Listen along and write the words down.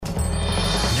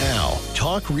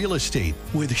Talk Real Estate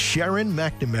with Sharon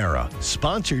McNamara,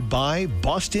 sponsored by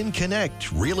Boston Connect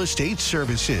Real Estate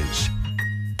Services.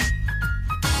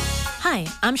 Hi,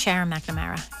 I'm Sharon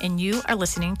McNamara, and you are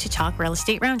listening to Talk Real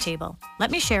Estate Roundtable. Let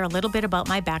me share a little bit about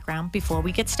my background before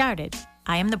we get started.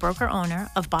 I am the broker-owner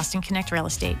of Boston Connect Real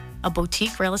Estate, a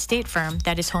boutique real estate firm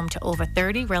that is home to over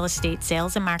 30 real estate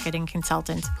sales and marketing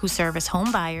consultants who service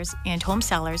home buyers and home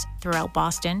sellers throughout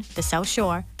Boston, the South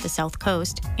Shore, the South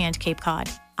Coast, and Cape Cod.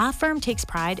 Our firm takes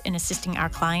pride in assisting our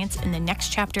clients in the next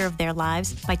chapter of their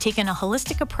lives by taking a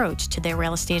holistic approach to their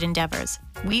real estate endeavors.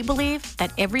 We believe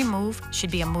that every move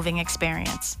should be a moving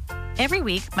experience. Every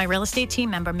week, my real estate team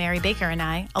member Mary Baker and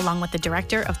I, along with the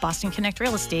director of Boston Connect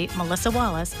Real Estate, Melissa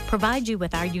Wallace, provide you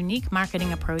with our unique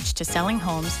marketing approach to selling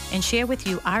homes and share with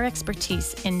you our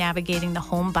expertise in navigating the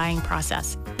home buying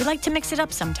process. We like to mix it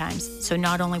up sometimes, so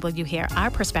not only will you hear our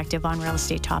perspective on real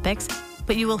estate topics,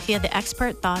 but you will hear the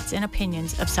expert thoughts and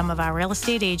opinions of some of our real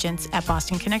estate agents at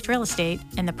Boston Connect Real Estate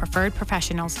and the preferred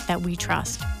professionals that we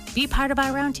trust. Be part of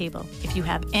our roundtable. If you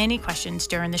have any questions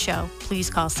during the show,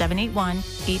 please call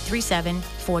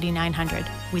 781-837-4900.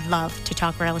 We'd love to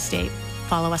talk real estate.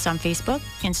 Follow us on Facebook,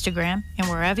 Instagram, and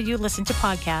wherever you listen to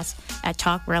podcasts at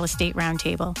Talk Real Estate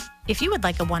Roundtable. If you would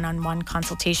like a one-on-one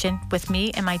consultation with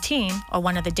me and my team or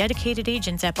one of the dedicated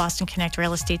agents at Boston Connect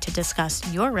Real Estate to discuss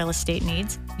your real estate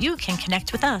needs, you can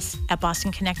connect with us at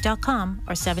bostonconnect.com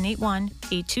or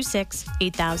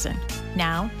 781-826-8000.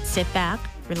 Now, sit back,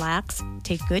 relax,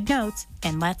 take good notes,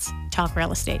 and let's talk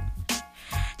real estate.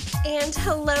 And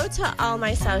hello to all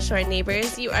my South Shore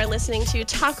neighbors. You are listening to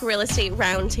Talk Real Estate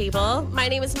Roundtable. My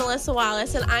name is Melissa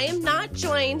Wallace, and I am not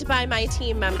joined by my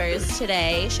team members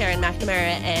today, Sharon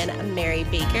McNamara and Mary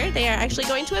Baker. They are actually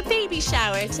going to a baby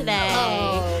shower today.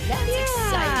 Oh, that's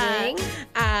exciting.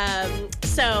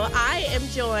 So I am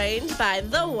joined by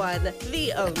the one,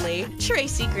 the only,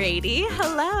 Tracy Grady.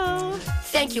 Hello.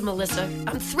 Thank you, Melissa.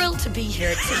 I'm thrilled to be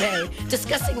here today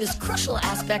discussing this crucial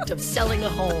aspect of selling a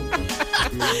home.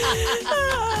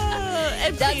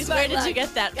 And please, where did you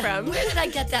get that from? Where did I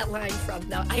get that line from?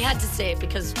 Now, I had to say it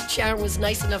because Sharon was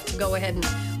nice enough to go ahead and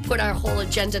put our whole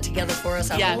agenda together for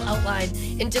us, our whole outline,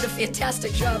 and did a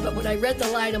fantastic job. But when I read the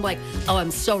line, I'm like, oh,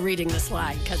 I'm so reading this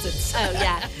line because it's... Oh,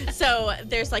 yeah. So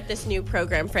there's like this new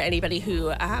program for anybody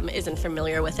who isn't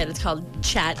familiar with it. It's called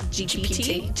Chat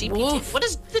GPT. GPT. What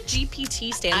does the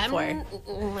GPT stand for?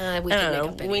 We can make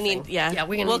up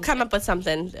anything. We'll come up with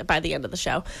something by the end of the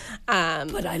show.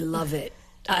 But I love it.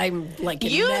 I'm like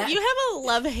you have a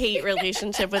love-hate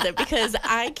relationship with it because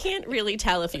I can't really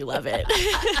tell if you love it.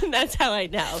 That's how I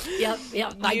know. Yep,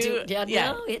 I do.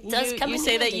 No, it does come in You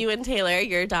say handy. that you and Taylor,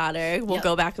 your daughter, will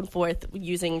go back and forth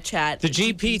using Chat. The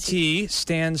GPT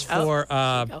stands for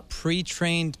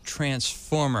Pre-Trained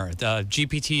Transformer, the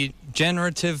GPT,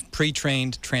 Generative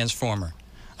Pre-Trained Transformer,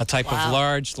 a type of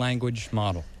large language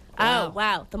model. Oh,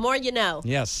 wow. The more you know.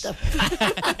 Yes.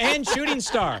 And Shooting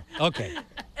Star. Okay.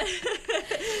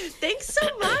 Thanks so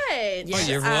much. Oh,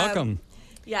 you're welcome.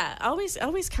 Yeah, always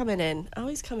coming in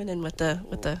with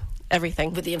the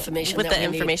everything. With the information With that the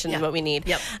we information need. what we need.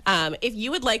 Yep. If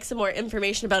you would like some more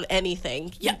information about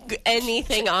anything,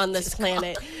 anything on this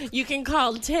planet, you can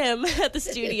call Tim at the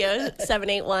studio,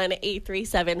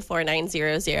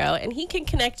 781-837-4900, and he can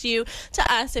connect you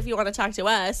to us if you want to talk to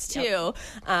us, too.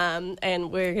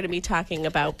 And we're going to be talking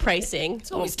about pricing.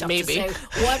 It's always tough to say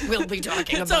what we'll be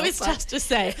talking about. It's always tough to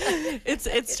say.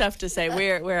 It's tough to say.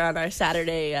 We're on our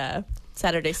Saturday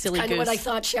silly kind goose. of what I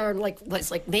thought, Sharon, was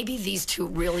like maybe these two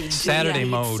really do Saturday need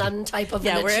mode. some type of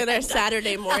we're in our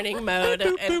Saturday morning mode,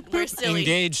 and we're silly.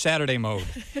 Engage Saturday mode.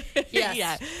 Yes.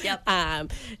 Yeah. Yep.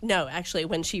 No, actually,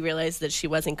 when she realized that she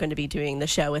wasn't going to be doing the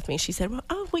show with me, she said, "Well,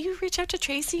 will you reach out to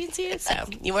Tracy and see it?" So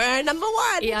you were our number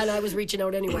one. Yeah, and I was reaching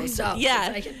out anyway, so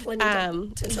I had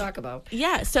plenty to talk about.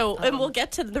 Yeah, so and we'll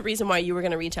get to the reason why you were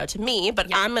going to reach out to me,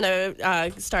 but I'm going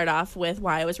to start off with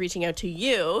why I was reaching out to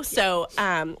you. So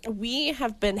we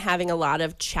have been having a lot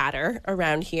of chatter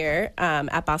around here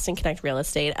at Boston Connect Real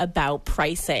Estate about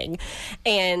pricing,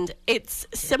 and it's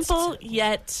simple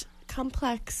yet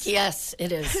complex. Yes,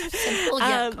 it is. Simple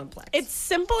yet complex. It's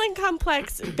simple and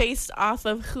complex based off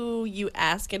of who you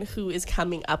ask and who is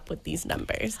coming up with these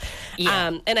numbers.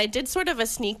 Yeah. And I did sort of a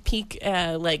sneak peek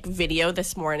video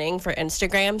this morning for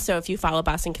Instagram. So if you follow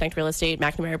Boston Connect Real Estate,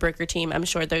 McNamara Broker Team, I'm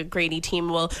sure the Grady team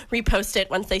will repost it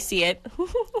once they see it.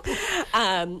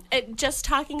 Just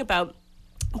talking about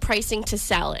pricing to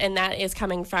sell, and that is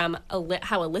coming from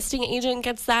how a listing agent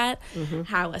gets that,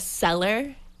 how a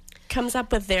seller comes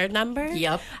up with their number,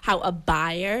 how a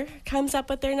buyer comes up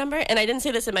with their number. And I didn't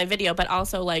say this in my video, but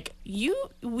also like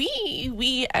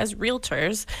we as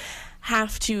realtors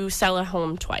have to sell a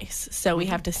home twice. So we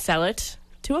have to sell it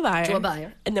to a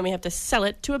buyer. And then we have to sell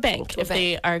it to a bank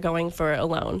they are going for a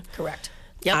loan. Correct.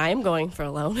 Yep. I'm going for a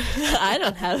loan. I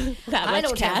don't have that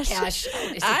much cash.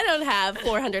 I don't have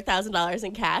 $400,000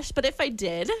 in cash. But if I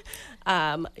did,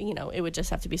 it would just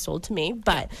have to be sold to me.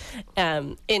 But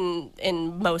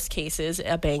in most cases,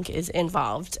 a bank is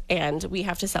involved, and we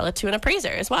have to sell it to an appraiser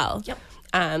as well.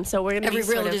 Yep. So we're going to every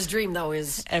realtor's dream, though,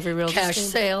 is every realtor's cash dream.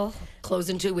 Sale, close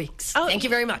in 2 weeks. Oh, thank you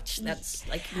very much. That's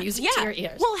like music to your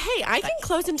ears. Well, hey, I can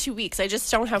close in 2 weeks. I just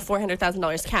don't have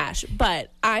 $400,000 cash,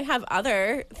 but I have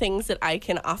other things that I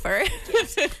can offer.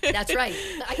 Yes, that's right.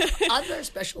 I have other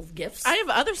special gifts. I have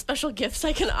other special gifts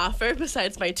I can offer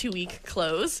besides my 2-week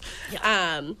close.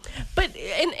 Yeah. But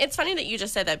it's funny that you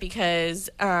just said that because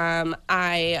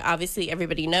I obviously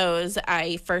everybody knows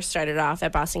I first started off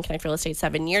at Boston Connect Real Estate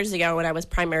 7 years ago when I was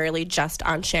primarily just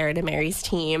on Sharon and Mary's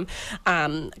team.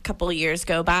 A couple of years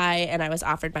go by and I was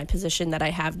offered my position that I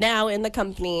have now in the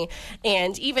company.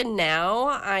 And even now,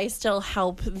 I still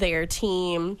help their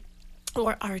team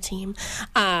or our team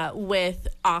with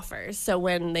offers. So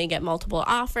when they get multiple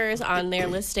offers on their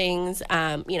listings,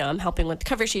 I'm helping with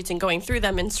cover sheets and going through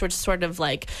them and sort of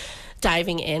like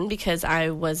diving in because I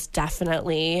was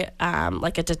definitely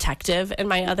like a detective in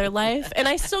my other life, and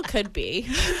I still could be.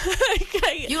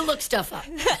 You look stuff up.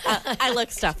 I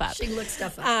look stuff up. She looks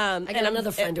stuff up. I got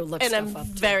another friend who looks stuff up. And I'm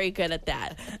very good at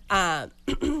that.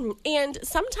 And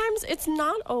sometimes it's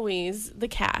not always the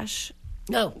cash.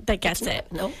 No, that gets it.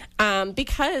 No,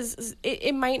 because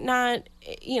it might not,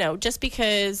 just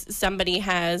because somebody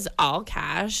has all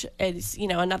cash, it's,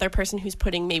 another person who's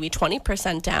putting maybe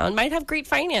 20% down might have great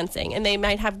financing and they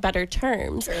might have better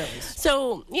terms. Sure.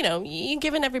 So, you're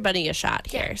giving everybody a shot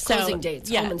here. So, closing dates,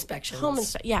 home inspections. Home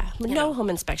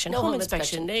inspection. Home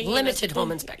inspection. Limited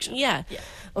home inspection. Yeah.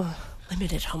 Oh,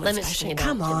 limited home inspection.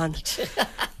 Come on.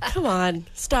 Come on.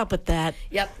 Stop with that.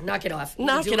 Yep. Knock it off.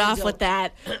 Knock it off with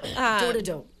that. Do it or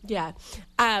don't. Yeah.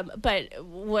 But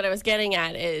what I was getting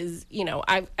at is,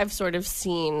 I've sort of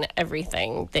seen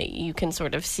everything that you can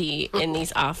sort of see in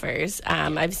these offers.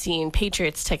 I've seen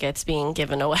Patriots tickets being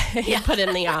given away, put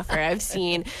in the offer. I've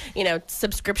seen,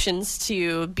 subscriptions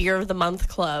to Beer of the Month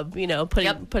Club,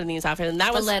 put in these offers. And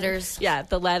that was the letters. Yeah,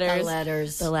 the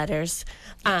letters. The letters.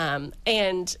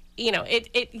 And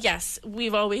yes,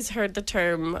 we've always heard the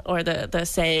term or the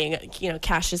saying,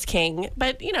 cash is king,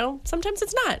 but sometimes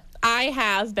it's not. I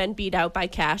have been beat out by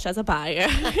cash as a buyer.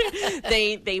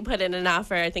 They put in an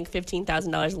offer, I think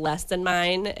 $15,000 less than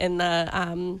mine,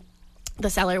 and the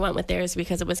seller went with theirs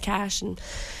because it was cash. And,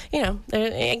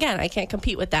 again, I can't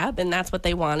compete with that. And that's what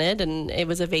they wanted. And it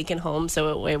was a vacant home,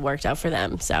 so it worked out for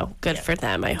them. So good for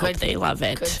them. I hope they love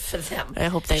it. Good for them. I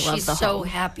hope they love the home. She's so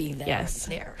happy there.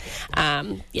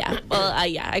 Well,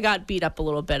 I got beat up a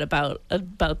little bit about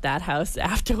that house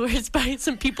afterwards by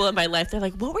some people in my life. They're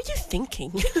like, what were you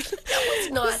thinking?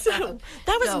 That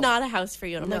was not a house for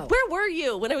you. And I'm like, where were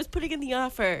you when I was putting in the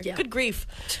offer? Yeah. Good grief.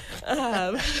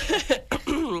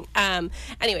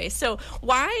 Anyway, so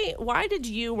why did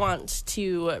you want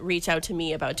to reach out to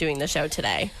me about doing the show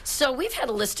today? So we've had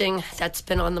a listing that's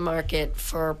been on the market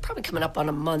for probably coming up on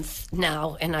a month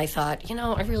now, and I thought,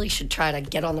 I really should try to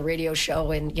get on the radio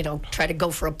show and, try to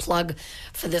go for a plug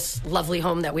for this lovely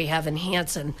home that we have in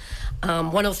Hanson,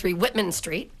 103 Whitman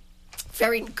Street.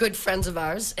 Very good friends of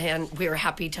ours, and we were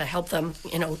happy to help them,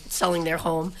 selling their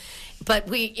home.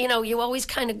 But you always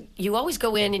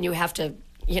go in and you have to,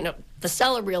 the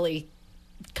seller really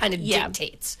kind of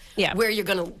dictates where you're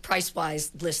going to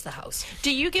price-wise list the house.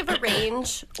 Do you give a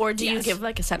range or do you give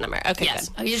like a set number? Okay, yes.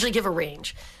 Good. I usually give a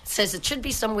range. It says it should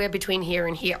be somewhere between here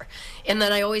and here. And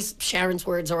then Sharon's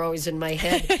words are always in my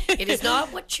head. It is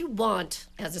not what you want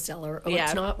as a seller, or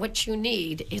it's not what you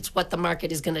need. It's what the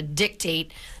market is going to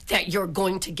dictate that you're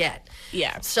going to get.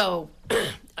 Yeah. So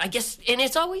I guess, and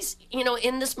it's always,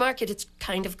 in this market, it's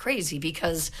kind of crazy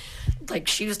because, like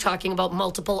she was talking about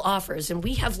multiple offers, and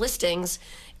we have listings,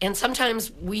 and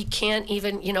sometimes we can't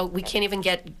even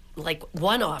get like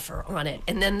one offer on it,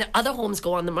 and then the other homes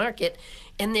go on the market,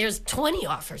 and there's 20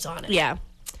 offers on it. Yeah.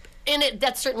 And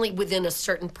that's certainly within a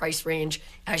certain price range,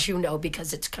 as you know,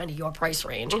 because it's kind of your price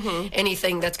range. Mm-hmm.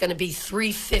 Anything that's going to be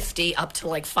 $350 up to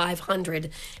like $500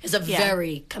 is a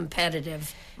very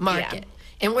competitive market.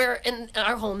 Yeah. And in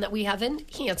our home that we have in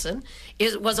Hanson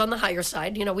was on the higher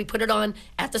side. We put it on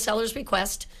at the seller's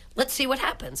request. Let's see what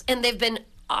happens. And they've been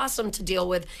awesome to deal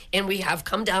with, and we have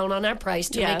come down on our price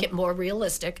to make it more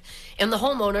realistic. And the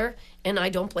homeowner, and I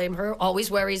don't blame her, always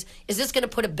worries, is this going to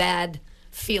put a bad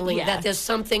feeling that there's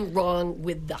something wrong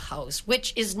with the house,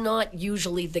 which is not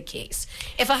usually the case.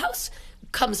 If a house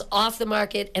comes off the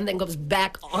market and then goes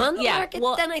back on the market,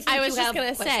 well, then I think I was you just have going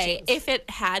to say, questions. if it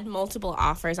had multiple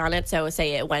offers on it, so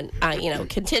say it went,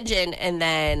 contingent, and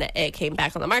then it came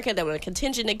back on the market, then went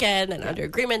contingent again, then under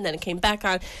agreement, then it came back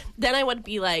on, then I would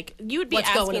be like, you would be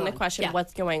asking the question,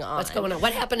 what's going on? What's going on?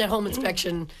 What happened at home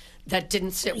inspection that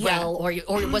didn't sit well, or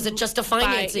was it just a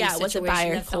financing situation? Was it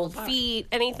buyer that fell cold apart? feet,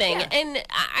 anything? Yeah. And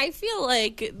I feel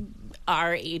like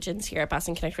our agents here at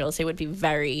Boston Connect Real Estate would be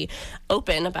very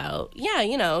open about,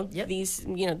 these,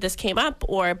 this came up,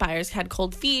 or buyers had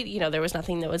cold feet, there was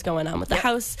nothing that was going on with the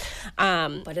house.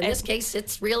 But in this case,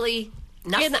 it's really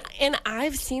nothing. And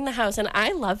I've seen the house, and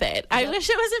I love it. I wish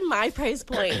it was in my price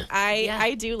point.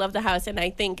 I do love the house, and I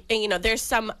think there's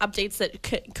some updates that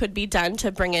could be done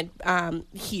to bring it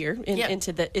here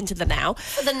into the now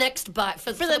for the next buy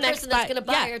for the next person that's going to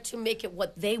buy or to make it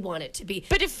what they want it to be.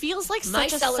 But it feels like my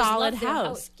such a solid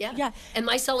house. Yeah. And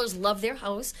my sellers love their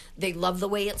house. They love the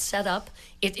way it's set up.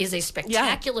 It is a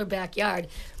spectacular backyard.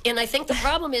 And I think the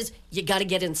problem is you got to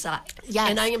get inside.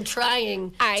 Yes. And I am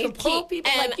trying to pull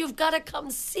people like, you've got to come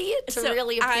see it to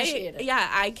really appreciate it. Yeah,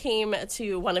 I came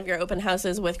to one of your open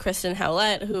houses with Kristen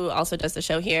Howlett, who also does the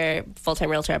show here, full-time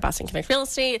realtor at Boston Connect Real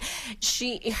Estate.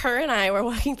 Her and I were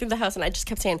walking through the house, and I just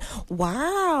kept saying,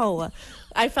 wow.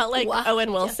 I felt like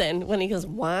Owen Wilson when he goes,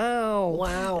 wow.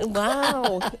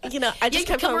 I just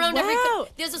kept come going, around wow.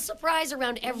 There's a surprise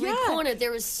around every corner.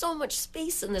 There is so much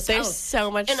space in this house. There's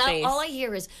so much space. And all I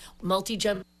hear is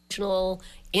multi-generational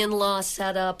in-law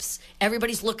setups.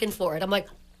 Everybody's looking for it. I'm like,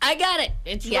 I got it.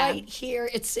 It's right here.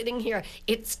 It's sitting here.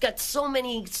 It's got so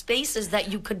many spaces that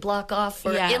you could block off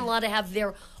for in-law to have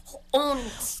their own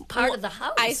part of the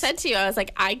house. I said to you, I was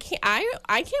like, I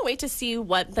can't wait to see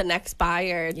what the next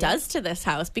buyer does to this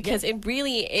house, because it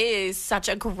really is such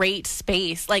a great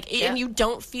space. And you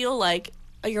don't feel like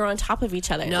you're on top of each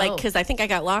other. No. Because I think I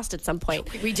got lost at some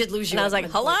point. We did lose you. And I was like,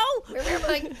 hello? Where am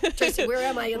I? Tracy, where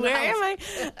am I in the house?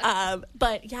 Where am I?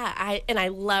 But yeah, I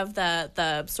love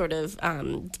the sort of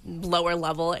lower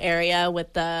level area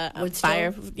with the wood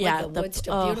fire. Stove. Yeah. The wood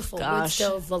stove. Beautiful. Wood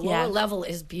stove. The lower level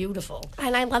is beautiful.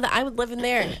 And I love that. I would live in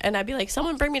there, and I'd be like,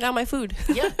 someone bring me down my food.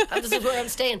 Yeah, this is where I'm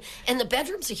staying. And the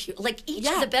bedrooms are huge. Like, each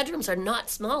of the bedrooms are not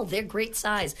small. They're great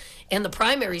size. And the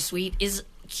primary suite is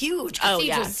huge.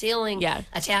 Cathedral ceiling,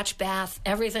 attached bath,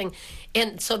 everything.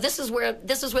 And so this is where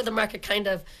the market kind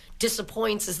of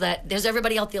disappoints, is that there's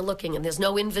everybody out there looking and there's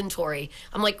no inventory.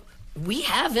 I'm like, we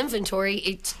have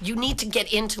inventory. You need to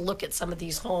get in to look at some of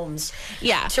these homes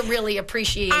to really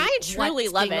appreciate. I truly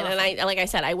love it. And like I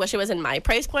said, I wish it was in my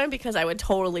price point, because I would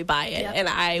totally buy it. And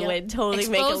I would totally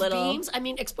make a little beams. I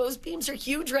mean, exposed beams are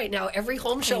huge right now. Every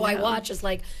home show I watch is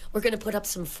like, we're going to put up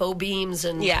some faux beams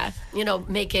and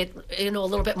make it a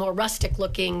little bit more rustic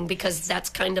looking, because that's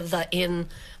kind of the in.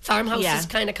 Farmhouse is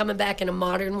kind of coming back in a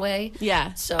modern way.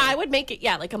 Yeah. So I would make it,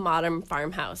 like a modern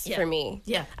farmhouse for me.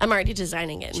 Yeah. I'm already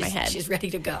designing it in my head. She's ready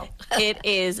to go. It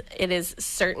is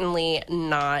certainly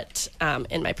not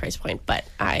in my price point, but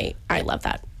I love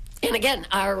that. And again,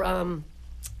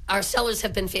 our sellers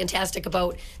have been fantastic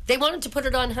about, they wanted to put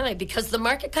it on high because the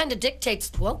market kind of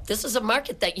dictates, well, this is a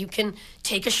market that you can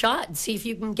take a shot and see if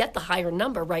you can get the higher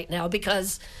number right now,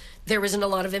 because there isn't a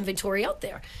lot of inventory out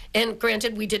there. And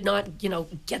granted, we did not,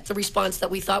 get the response that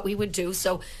we thought we would do.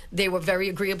 So they were very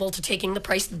agreeable to taking the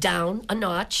price down a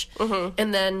notch,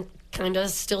 and then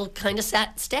still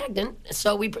sat stagnant.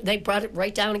 So they brought it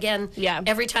right down again. Yeah.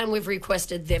 Every time we've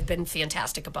requested, they've been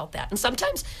fantastic about that. And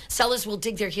sometimes sellers will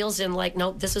dig their heels in, like,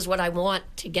 no, this is what I want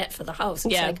to get for the house.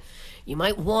 It's like, you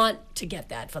might want to get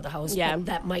that for the house, but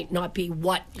that might not be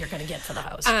what you're going to get for the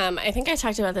house. I think I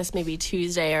talked about this maybe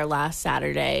Tuesday or last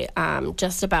Saturday,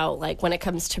 just about like when it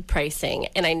comes to pricing.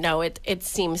 And I know it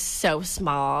seems so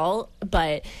small,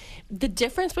 but the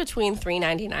difference between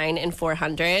 $399 and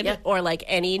 $400 or like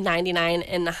any 99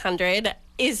 and 100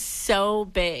 is so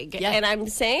big. Yeah. And I'm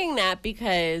saying that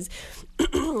because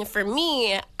for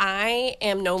me, I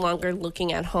am no longer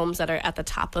looking at homes that are at the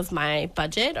top of my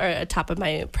budget or at top of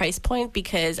my price point,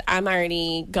 because I'm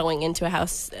already going into a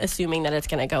house assuming that it's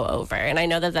going to go over. And I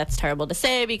know that that's terrible to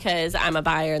say, because I'm a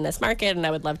buyer in this market and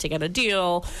I would love to get a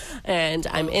deal, and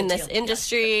I'm in this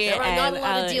industry. There are not a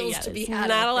lot of deals to be had.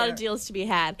 Not a lot of deals to be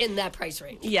had in that price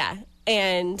range. Yeah.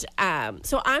 And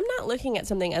so I'm not looking at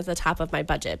something as the top of my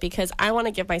budget, because I want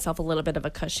to give myself a little bit of a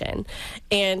cushion.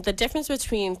 And the difference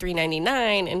between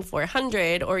 $399 and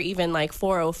 $400, or even like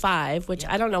 $405, which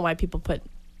I don't know why people put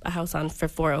a house on for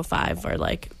 $405 or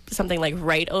like something like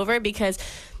right over, because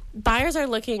buyers are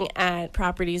looking at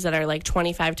properties that are like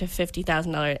 $25,000 to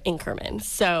 $50,000 increments.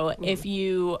 So if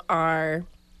you are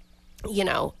you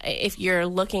know, if you're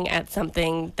looking at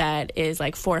something that is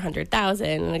like 400,000,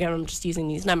 and again, I'm just using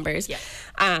these numbers,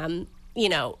 you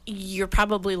know, you're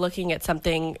probably looking at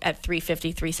something at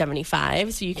 350,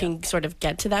 375, so you can sort of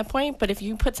get to that point. But if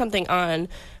you put something on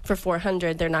for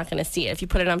 400, they're not going to see it. If you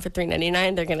put it on for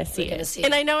 399, they're going to see it.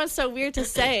 And I know it's so weird to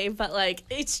say, but like,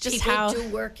 it's just people how do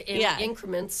work in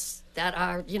increments that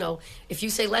are, you know, if you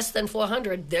say less than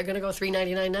 400, they're going to go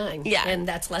 399.9. Yeah, and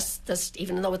that's less. That's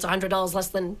even though it's $100 less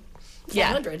than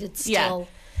 400, it's still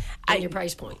on your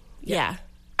price point. Yeah.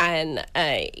 And,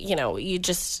 you know, you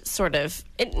just sort of,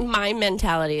 my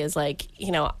mentality is like,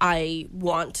 you know, I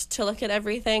want to look at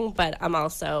everything, but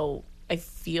I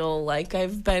feel like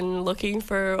I've been looking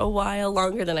for a while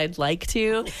longer than I'd like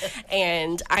to.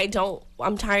 And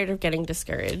I'm tired of getting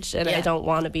discouraged, and I don't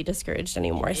want to be discouraged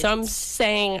anymore. So I'm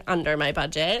staying under my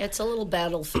budget. It's a little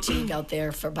battle fatigue out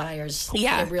there for buyers.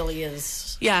 Yeah. It really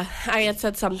is. Yeah. I had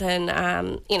said something,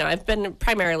 you know, I've been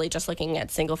primarily just looking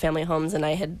at single family homes, and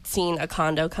I had seen a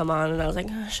condo come on, and I was like,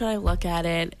 should I look at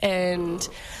it? And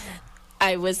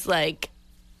I was like,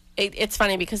 it's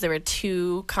funny because there were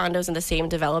two condos in the same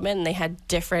development, and they had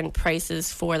different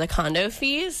prices for the condo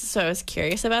fees. So I was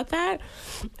curious about that.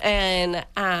 And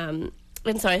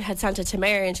so I had sent it to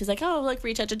Mary, and she's like, like,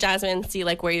 reach out to Jasmine and see,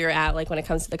 like, where you're at, like, when it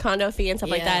comes to the condo fee and stuff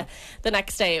like that. The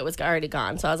next day, it was already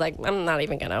gone. So I was like, I'm not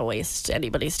even going to waste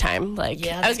anybody's time. Like,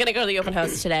 I was going to go to the open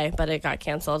house today, but it got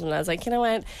canceled. And I was like, you know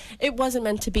what? It wasn't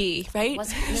meant to be, right?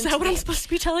 Is that what I'm supposed to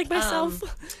be telling myself?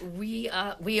 We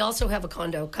also have a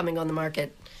condo coming on the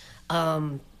market.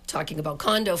 Talking about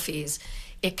condo fees,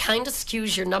 it kind of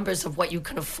skews your numbers of what you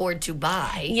can afford to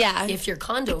buy. Yeah. If your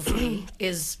condo fee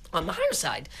is on the higher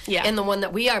side. Yeah. And the one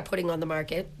that we are putting on the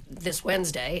market this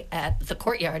Wednesday at the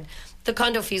Courtyard, the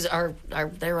condo fees are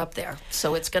they're up there.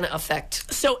 So it's going to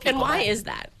affect. So, and why is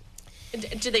that?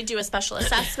 Do they do a special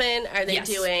assessment? Are they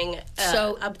doing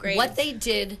upgrades? What they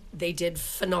did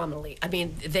phenomenally. I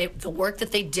mean, the work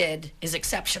that they did is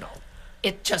exceptional.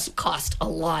 It just cost a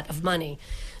lot of money.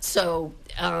 So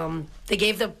they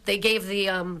gave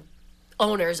the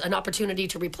owners an opportunity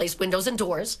to replace windows and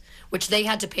doors, which they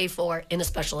had to pay for in a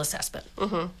special assessment.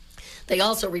 Mm-hmm. They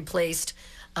also replaced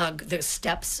the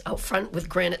steps out front with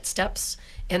granite steps,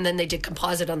 and then they did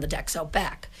composite on the decks out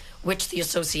back, which the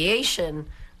association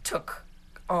took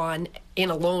on in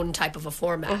a loan type of a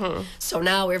format. Mm-hmm. So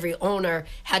now every owner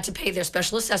had to pay their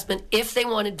special assessment if they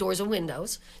wanted doors and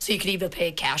windows. So you could either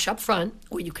pay cash up front,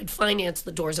 or you could finance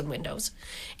the doors and windows.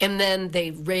 And then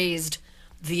they raised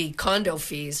the condo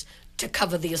fees to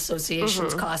cover the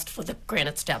association's cost for the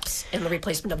granite steps and the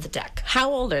replacement of the deck.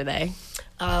 How old are they?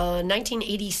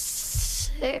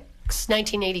 1986.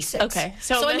 Okay.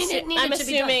 So I mean, I'm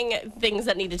assuming things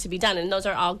that needed to be done, and those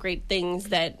are all great things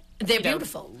that they're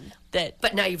beautiful.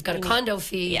 But now you've got a condo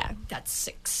fee that's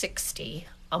 $660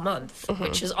 a month,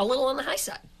 which is a little on the high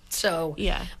side. So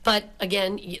but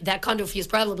again, that condo fee is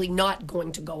probably not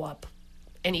going to go up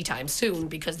anytime soon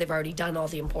because they've already done all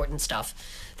the important stuff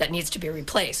that needs to be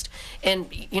replaced. And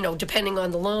you know, depending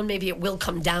on the loan, maybe it will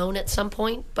come down at some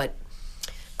point, but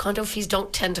condo fees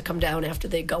don't tend to come down after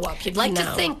they go up. You'd like to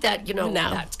think that, you know,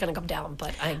 that's going to come down,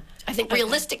 but I think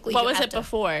realistically, what was it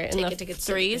before? In the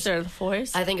 3s or the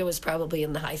 4s? I think it was probably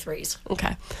in the high 3s.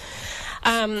 Okay.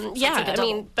 I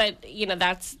mean, but you know,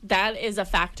 that is a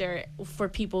factor for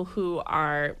people who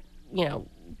are, you know,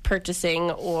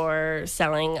 purchasing or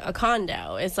selling a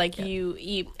condo. It's like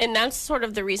you, and that's sort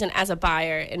of the reason as a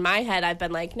buyer in my head, I've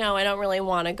been like, no, I don't really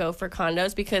want to go for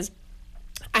condos because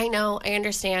I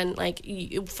understand, like,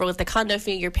 with the condo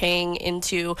fee, you're paying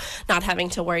into not having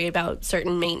to worry about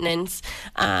certain maintenance.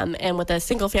 And with a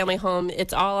single-family home,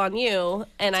 it's all on you.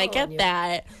 And I get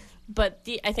that. But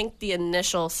I think the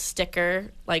initial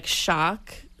sticker, like,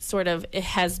 shock, sort of, it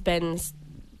has been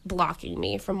blocking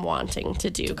me from wanting to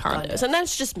do condos. And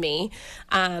that's just me.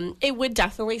 It would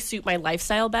definitely suit my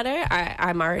lifestyle better.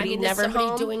 I'm already never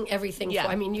home. Doing everything. Yeah.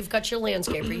 I mean, you've got your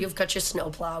landscaper, you've got your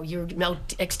snowplow, your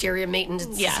exterior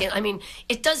maintenance. Yeah. I mean,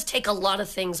 it does take a lot of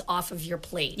things off of your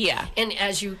plate. Yeah. And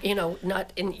as you know,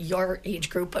 not in your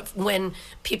age group, but when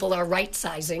people are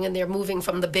right-sizing and they're moving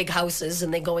from the big houses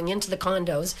and they're going into the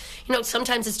condos, you know,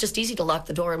 sometimes it's just easy to lock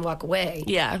the door and walk away.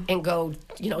 Yeah. And go,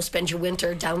 you know, spend your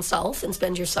winter down south and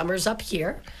spend your summers up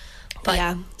here. But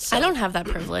I don't have that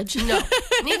privilege. No,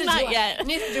 neither not do I. Yet.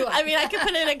 Neither do I. I mean, I could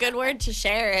put in a good word to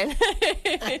Sharon.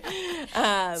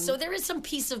 So there is some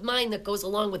peace of mind that goes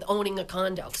along with owning a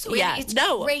condo. So it's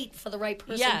great for the right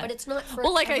person, but it's not for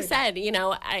like everybody. I said, you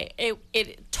know,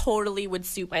 it totally would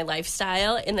suit my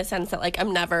lifestyle in the sense that, like,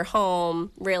 I'm never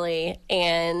home really,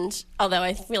 and although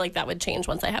I feel like that would change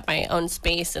once I have my own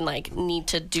space and, like, need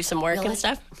to do some work and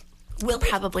stuff. Will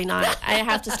probably not. I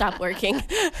have to stop working.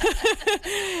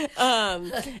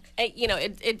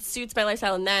 It suits my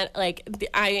lifestyle in that, like,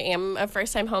 I am a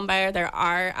first-time home buyer.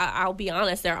 I'll be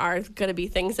honest, there are going to be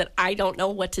things that I don't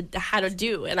know how to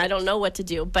do, and I don't know what to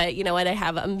do. But you know what? I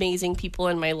have amazing people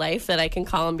in my life that I can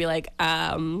call and be like,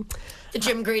 the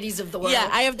Jim Grady's of the world. Yeah,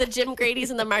 I have the Jim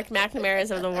Grady's and the Mark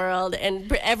McNamara's of the world, and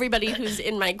everybody who's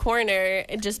in my corner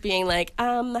just being like,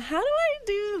 how do I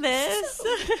do this?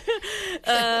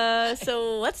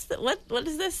 So what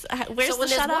is this? Where's the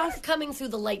shut off? Water coming through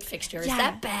the light fixture, is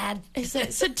that bad?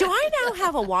 So do I now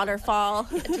have a waterfall?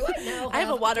 Do I now I have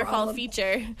a waterfall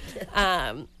feature.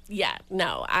 Yeah,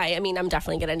 no, I mean, I'm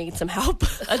definitely going to need some help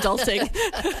adulting.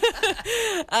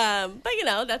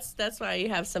 But, that's why you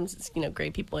have some,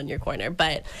 great people in your corner.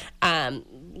 But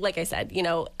like I said,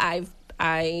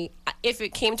 if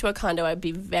it came to a condo, I'd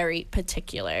be very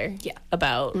particular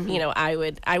about,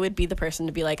 I would be the person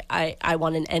to be like, I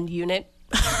want an end unit.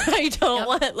 I don't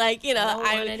want, I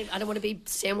don't want to be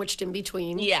sandwiched in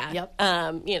between. Yeah.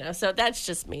 Yep. So that's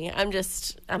just me.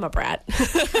 I'm a brat.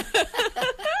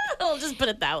 I'll just put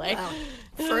it that way. Wow.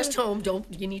 First home,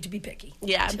 you need to be picky.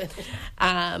 Yeah.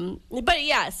 But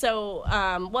yeah, so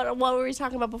what were we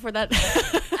talking about before that?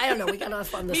 I don't know. We got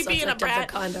off on the subject of the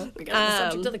condo. We got on the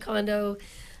subject of the condo,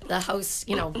 the house,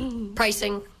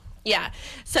 pricing. Yeah.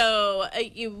 So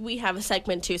we have a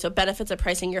segment too. So benefits of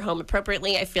pricing your home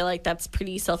appropriately. I feel like that's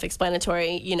pretty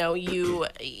self-explanatory. The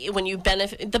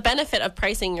benefit of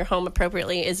pricing your home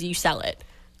appropriately is you sell it.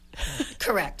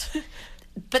 Correct.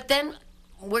 But then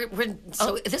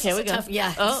this is a tough.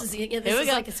 Yeah. This is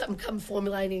like something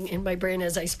formulating in my brain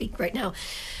as I speak right now.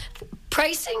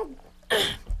 Pricing.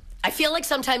 I feel like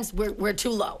sometimes we're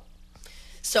too low.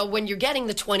 So when you're getting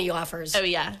the 20 offers. Oh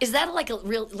yeah. Is that like a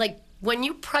real when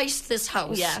you priced this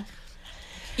house? Yeah.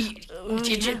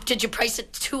 Did you price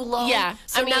it too low? Yeah.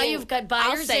 So now you've got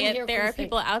buyers I'll say in here. There are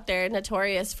people out there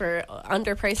notorious for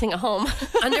underpricing a home.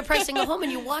 Underpricing a home,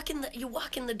 and you walk in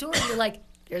the door, and you're like,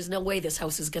 "There's no way this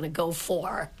house is going to go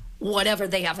for whatever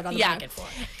they have it on the market for."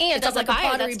 And as a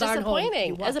buyer, that's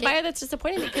disappointing. As a buyer, that's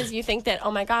disappointing because you think that, oh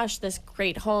my gosh, this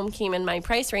great home came in my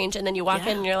price range, and then you walk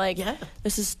in and you're like,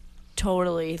 this is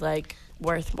totally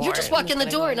worth more. You just walk in the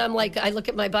door, and I'm like, I look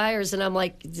at my buyers, and I'm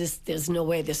like, there's no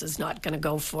way this is not going to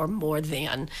go for more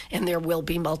than, and there will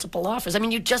be multiple offers. I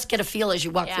mean, you just get a feel as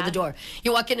you walk through the door.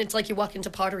 You walk in, it's like you walk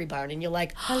into Pottery Barn, and you're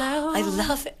like, hello, I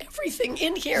love everything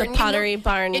in here. The Pottery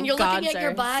Barn, and you're looking at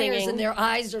your buyers, singing. And their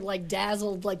eyes are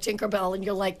dazzled like Tinkerbell, and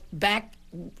you're like,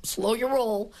 slow your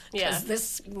roll,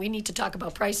 because we need to talk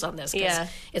about price on this, because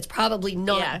it's probably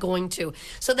not going to.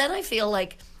 So then I feel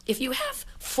like, if you have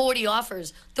 40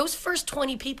 offers, those first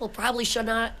 20 people probably should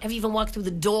not have even walked through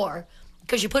the door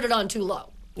because you put it on too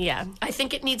low. Yeah. I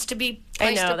think it needs to be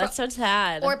priced. I know, that's so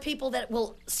sad. Or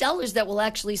sellers that will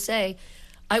actually say,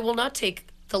 I will not take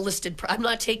the listed, I'm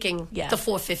not taking the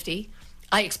 $450.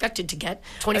 I expected to get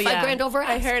 $25,000 over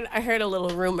ask. I heard a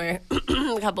little rumor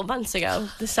a couple months ago.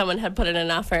 Someone had put in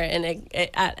an offer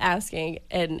at asking,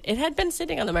 and it had been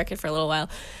sitting on the market for a little while,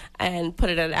 and put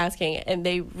it at asking, and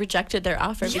they rejected their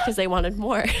offer because they wanted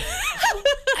more.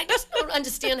 I just don't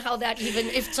understand how that even.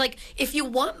 It's like, if you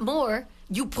want more,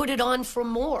 you put it on for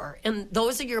more, and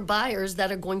those are your buyers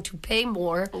that are going to pay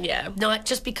more. Yeah. Not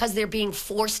just because they're being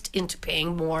forced into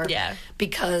paying more. Yeah.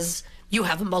 Because you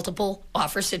have a multiple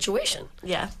offer situation.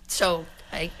 Yeah. So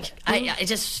I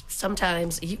just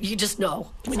sometimes you just know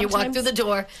when you walk through the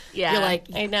door. Yeah. You're like,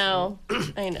 I know.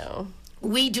 I know.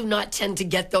 We do not tend to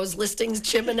get those listings.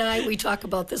 Jim and I, we talk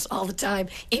about this all the time,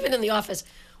 even in the office.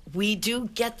 We do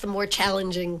get the more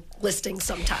challenging listings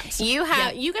sometimes. You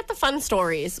get the fun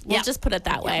stories. We'll just put it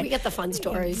that way. We get the fun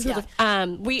stories. Yeah.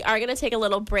 We are going to take a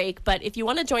little break, but if you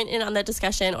want to join in on the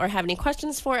discussion or have any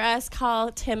questions for us,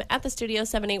 call Tim at the studio,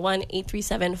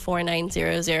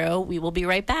 781-837-4900. We will be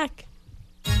right back.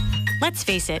 Let's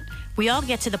face it, we all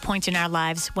get to the point in our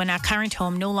lives when our current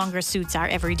home no longer suits our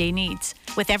everyday needs.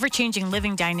 With ever-changing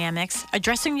living dynamics,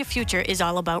 addressing your future is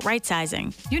all about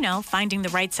right-sizing. Finding the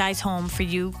right size home for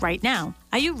you right now.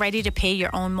 Are you ready to pay your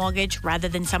own mortgage rather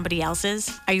than somebody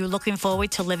else's? Are you looking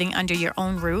forward to living under your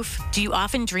own roof? Do you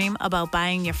often dream about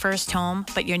buying your first home,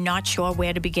 but you're not sure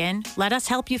where to begin? Let us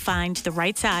help you find the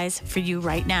right size for you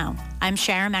right now. I'm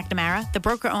Sharon McNamara, the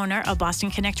broker-owner of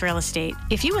Boston Connect Real Estate.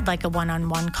 If you would like a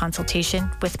one-on-one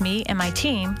consultation with me and my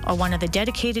team, or one of the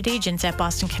dedicated agents at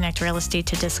Boston Connect Real Estate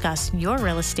to discuss your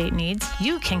real estate needs,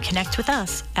 you can connect with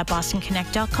us at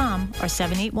bostonconnect.com or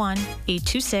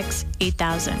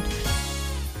 781-826-8000.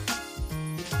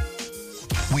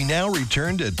 We now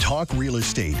return to Talk Real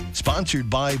Estate, sponsored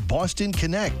by Boston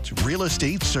Connect Real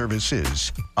Estate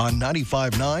Services on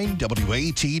 95.9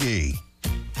 WATD.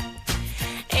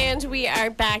 And we are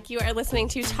back. You are listening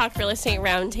to Talk Real Estate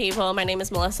Roundtable. My name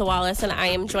is Melissa Wallace, and I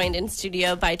am joined in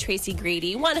studio by Tracy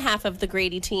Grady, one half of the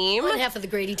Grady team. One half of the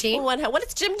Grady team. What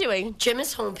is Jim doing? Jim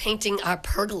is home painting our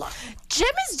pergola.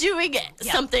 Jim is doing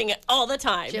something all the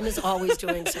time. Jim is always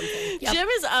doing something. Yep. Jim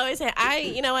is always saying,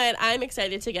 you know what? I'm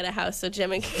excited to get a house, so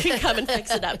Jim can come and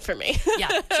fix it up for me.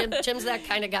 Yeah, Jim's that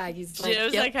kind of guy. He's like,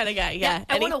 Jim's that kind of guy. Yeah.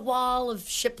 I want a wall of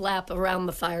shiplap around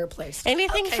the fireplace.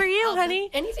 Anything for you, honey?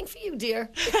 Anything for you, dear.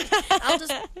 I'll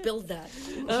just build that.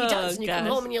 He does, and you come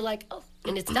home and you're like, oh,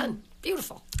 and it's done.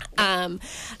 Beautiful.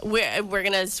 We're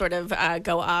gonna sort of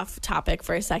go off topic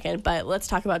for a second, but let's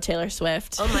talk about Taylor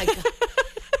Swift. Oh my God.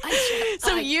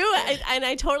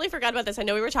 I totally forgot about this. I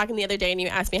know we were talking the other day and you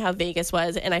asked me how Vegas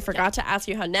was, and I forgot to ask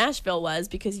you how Nashville was,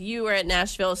 because you were at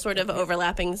Nashville sort of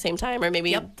overlapping the same time, or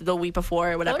maybe the week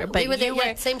before or whatever. But we were there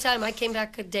at the same time. I came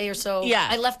back a day or so. Yeah.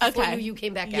 I left before you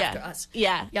came back after us.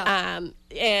 Yeah. Yeah.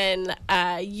 And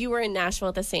you were in Nashville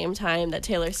at the same time that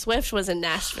Taylor Swift was in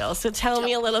Nashville. So tell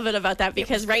me a little bit about that,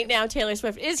 because right now Taylor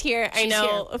Swift is here. I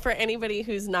know for anybody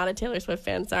who's not a Taylor Swift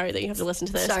fan, sorry that you have to listen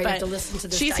to this. Sorry, you have to listen to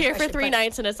this. She's here for 3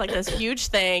 nights, and it's like this huge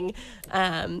thing.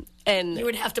 And you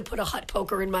would have to put a hot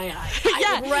poker in my eye.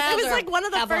 It was like one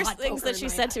of the first things that she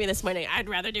said to me this morning. I'd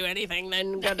rather do anything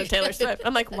than go to Taylor Swift.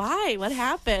 I'm like, why? What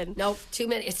happened? No, too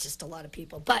many. It's just a lot of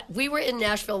people. But we were in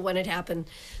Nashville when it happened,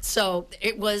 so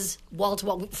it was wall to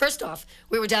wall. First off,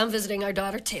 we were down visiting our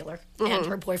daughter Taylor and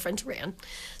her boyfriend Duran.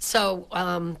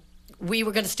 So we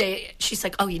were going to stay. She's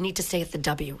like, oh, you need to stay at the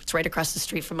W. It's right across the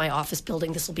street from my office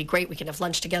building. This will be great. We can have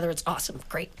lunch together. It's awesome.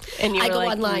 Great. And you were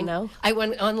like, online. No. I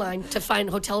went online to find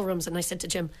hotel rooms, and I said to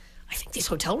Jim, I think these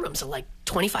hotel rooms are like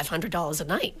 $2,500 a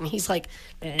night. And he's like,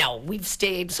 no, we've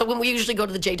stayed. So when we usually go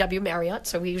to the JW Marriott,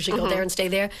 so we usually go there and stay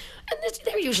there, and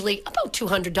they're usually about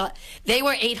 $200. They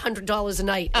were $800 a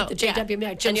night at the JW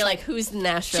Marriott. Jim's and you're like, who's in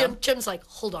Nashville? Jim's like,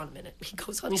 hold on a minute. He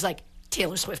goes on. He's like,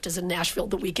 Taylor Swift is in Nashville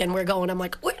the weekend we're going. I'm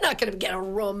like, we're not going to get a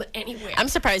room anywhere. I'm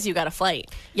surprised you got a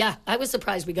flight. Yeah, I was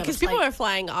surprised we got a flight. Because people are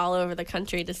flying all over the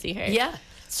country to see her. Yeah.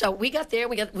 So we got there.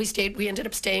 We stayed. We ended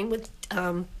up staying with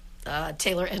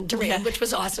Taylor and Duran, which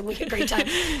was awesome. We had a great time.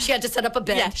 She had to set up a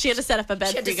bed. Yeah, she had to set up a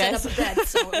bed for you guys. Set up a bed,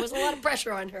 so it was a lot of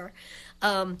pressure on her.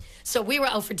 So we were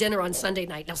out for dinner on Sunday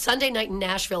night. Now, Sunday night in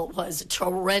Nashville was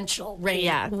torrential rain.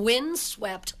 Yeah. Wind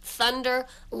swept, thunder,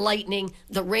 lightning.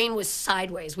 The rain was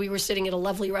sideways. We were sitting at a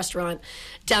lovely restaurant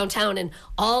downtown, and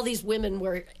all these women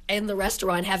were in the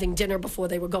restaurant having dinner before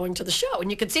they were going to the show. And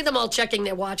you could see them all checking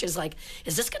their watches like,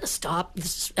 is this going to stop?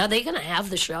 Are they going to have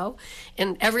the show?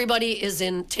 And everybody is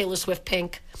in Taylor Swift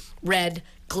pink, red,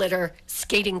 glitter,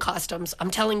 skating costumes. I'm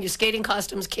telling you, skating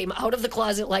costumes came out of the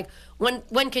closet like,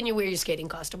 when can you wear your skating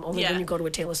costume? Only when you go to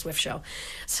a Taylor Swift show.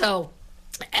 So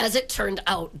as it turned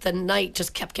out, the night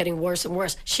just kept getting worse and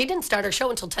worse. She didn't start her show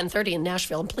until 10:30 in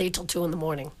Nashville and played till 2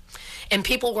 a.m. And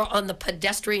people were on the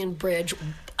pedestrian bridge,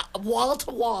 wall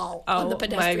to wall on the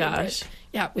pedestrian bridge.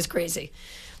 Yeah, it was crazy.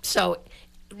 So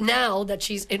now that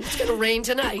it's going to rain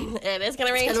tonight. It is going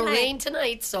to rain tonight. It's going to rain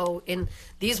tonight. So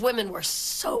these women were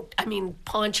soaked. I mean,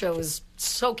 ponchos,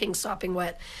 soaking, sopping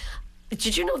wet.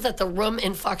 Did you know that the room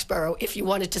in Foxborough, if you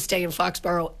wanted to stay in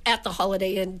Foxborough at the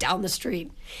Holiday Inn down the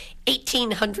street,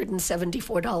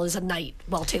 $1,874 a night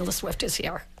while Taylor Swift is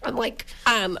here? I'm like...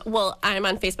 well, I'm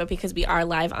on Facebook because we are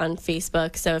live on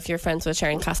Facebook. So if you're friends with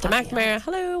Sharon Costa McNamara,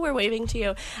 hello, we're waving to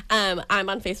you. I'm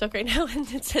on Facebook right now, and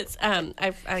it says,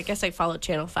 I guess I followed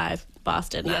Channel 5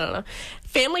 Boston. I don't know.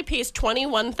 Family pays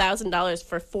 $21,000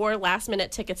 for 4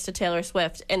 last-minute tickets to Taylor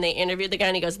Swift, and they interviewed the guy,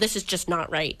 and he goes, this is just not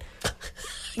right.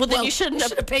 Well, then you shouldn't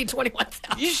have paid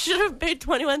 $21,000. You should have paid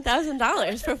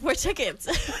 $21,000 for 4 tickets.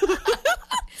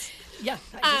 Yeah.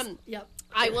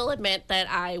 I will admit that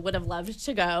I would have loved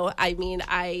to go. I mean,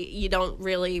 you don't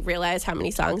really realize how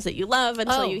many songs that you love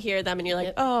until you hear them, and you're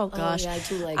like, oh gosh. Oh, yeah, I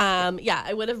do like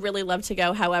I would have really loved to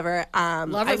go. However,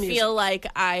 I feel like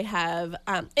I have,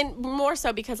 and more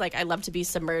so because like I love to be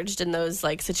submerged in those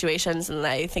like situations, and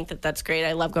I think that that's great.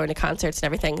 I love going to concerts and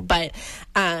everything, but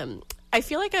I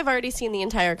feel like I've already seen the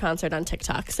entire concert on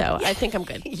TikTok, so I think I'm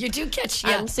good. You do catch.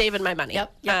 I'm saving my money.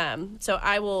 Yep. So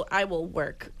I will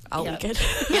work all weekend.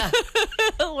 Yeah.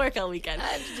 I'll work all weekend.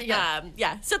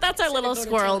 So that's our little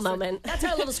squirrel moment. That's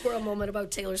our little squirrel moment about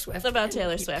Taylor Swift. About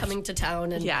Taylor Swift coming to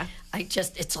town, and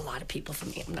it's a lot of people for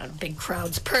me. I'm not a big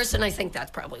crowds person. I think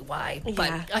that's probably why.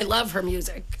 But I love her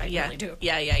music. I really do.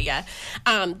 Yeah.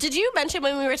 Did you mention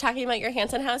when we were talking about your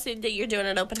Hanson house that you're doing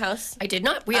an open house? I did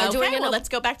not. We are doing let's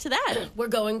go back to that. We're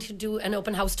going to do an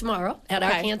open house tomorrow at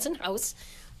our Hanson house.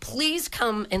 please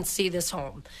come and see this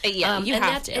home. Yeah, you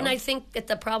have to. And I think that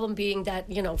the problem being that,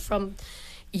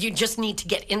 you just need to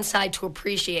get inside to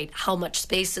appreciate how much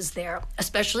space is there,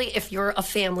 especially if you're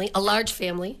a large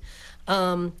family.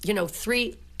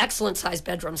 3 excellent sized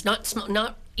bedrooms,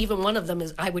 not even one of them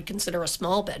I would consider a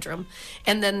small bedroom.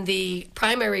 And then the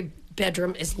primary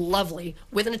bedroom is lovely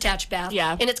with an attached bath.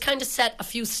 Yeah. And it's kind of set a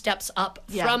few steps up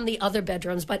from the other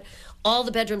bedrooms, but all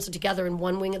the bedrooms are together in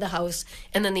one wing of the house,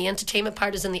 and then the entertainment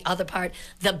part is in the other part.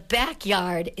 The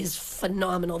backyard is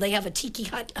phenomenal. They have a tiki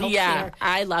hut out there. Yeah,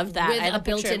 I love that. With I have a a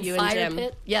picture of built-in you and fire Jim.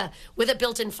 pit. Yeah, with a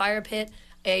built-in fire pit,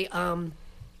 a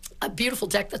beautiful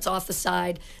deck that's off the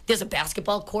side. There's a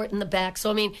basketball court in the back. So,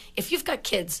 I mean, if you've got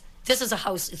kids, this is a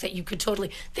house that you could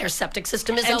totally. Their septic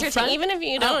system is out front. Even if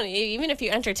you don't, even if you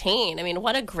entertain, I mean,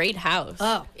 what a great house.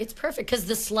 Oh, it's perfect because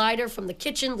the slider from the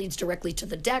kitchen leads directly to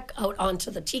the deck, out onto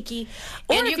the tiki.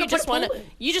 Or and if you just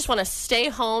want to stay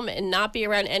home and not be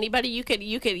around anybody, you could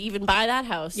even buy that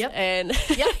house. Yep. And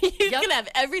you can have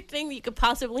everything that you could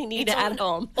possibly need at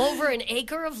home. Over an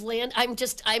acre of land. I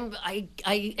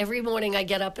every morning I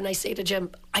get up and I say to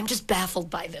Jim, I'm just baffled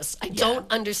by this. I don't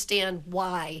understand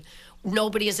why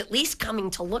nobody is at least coming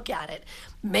to look at it.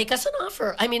 Make us an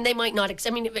offer. I mean, they might not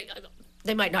accept your offer.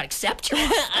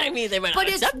 I mean, they might not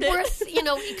but accept it. But it's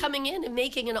worth, coming in and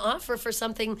making an offer for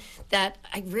something that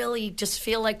I really just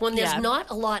feel like when there's not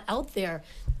a lot out there,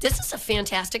 this is a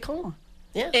fantastic home.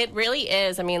 Yeah. It really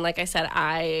is. I mean, like I said,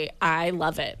 I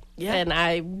love it. Yeah. And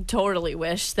I totally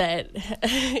wish that,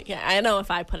 I know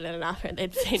if I put in an offer,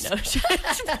 they'd say no to it.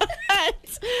 But,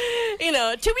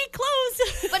 to be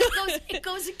closed. But it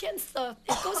goes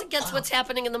against what's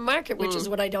happening in the market, which is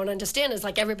what I don't understand. Is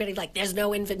like everybody there's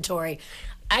no inventory.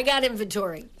 I got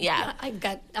inventory. Yeah.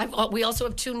 We also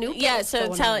have 2 new. Yeah.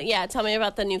 So tell me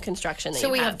about the new construction.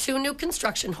 So we have 2 new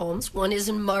construction homes. One is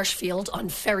in Marshfield on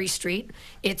Ferry Street.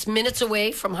 It's minutes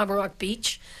away from Hummerock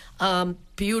Beach.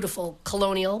 Beautiful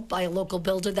colonial by a local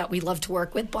builder that we love to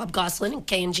work with, Bob Goslin and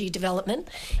K&G Development.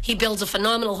 He builds a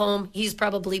phenomenal home. He's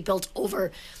probably built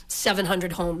over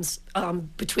 700 homes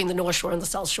between the North Shore and the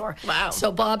South Shore. Wow.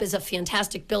 So Bob is a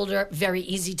fantastic builder, very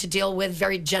easy to deal with,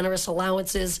 very generous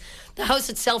allowances. The house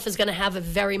itself is going to have a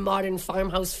very modern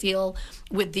farmhouse feel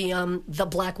with the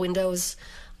black windows.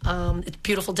 It's a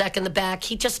beautiful deck in the back.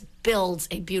 He just builds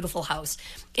a beautiful house.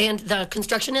 And the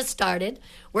construction has started.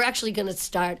 We're actually going to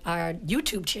start our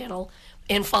YouTube channel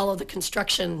and follow the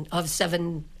construction of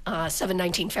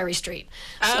 719 Ferry Street.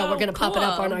 So we're going to pop it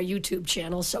up on our YouTube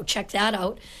channel. So check that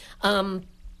out.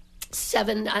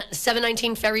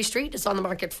 719 Ferry Street is on the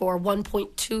market for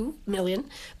 $1.2 million,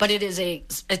 but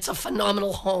it's a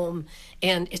phenomenal home,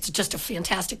 and it's just a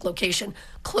fantastic location,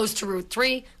 close to Route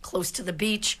 3, close to the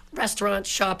beach, restaurant,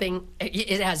 shopping.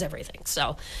 It has everything.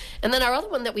 So, and then our other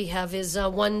one that we have is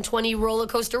 120 Roller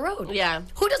Coaster Road. Yeah.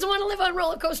 Who doesn't want to live on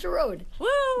Roller Coaster Road? Woo!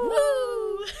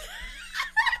 Woo!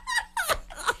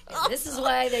 This is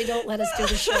why they don't let us do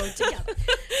the show together.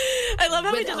 I love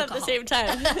how we With did it at the alcohol. same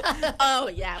time. Oh,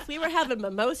 yeah. If we were having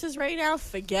mimosas right now,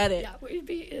 forget it. Yeah, we'd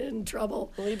be in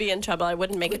trouble. We'd be in trouble. I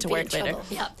wouldn't make it to work later.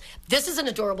 Yeah. This is an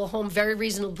adorable home, very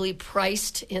reasonably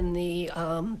priced in the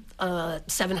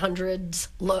 700s,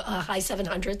 high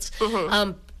 700s.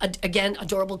 Mm-hmm. Again,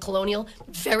 adorable colonial,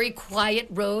 very quiet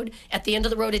road. At the end of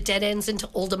the road, it dead ends into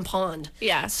Oldham Pond.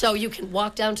 Yeah. So you can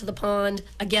walk down to the pond.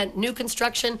 Again, new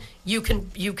construction. You can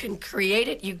create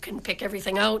it. You can pick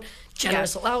everything out.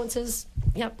 Generous allowances.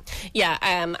 Yep. Yeah,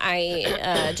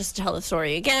 I just to tell the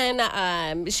story again.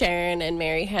 Sharon and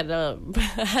Mary had a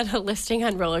listing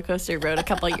on Roller Coaster Road a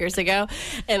couple of years ago,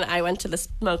 and I went to the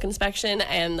smoke inspection,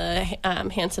 and the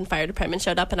Hanson Fire Department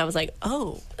showed up, and I was like,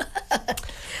 oh.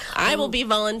 I will be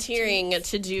volunteering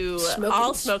to do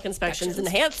all smoke inspections in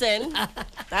Hanson.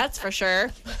 That's for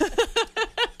sure.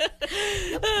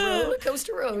 Roller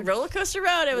Coaster Road. Roller Coaster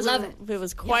Road. It was it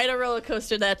was quite a roller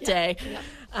coaster that day.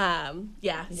 New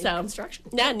construction.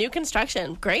 Yeah, new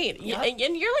construction. Great. Yep.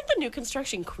 And you're like the new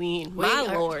construction queen.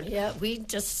 Lord. Yeah, we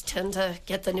just tend to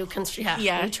get the new construction.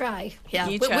 Yeah. We try. Yeah.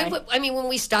 You try. I mean, when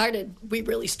we started, we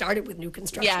really started with new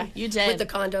construction. Yeah, you did. With the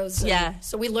condos. Yeah.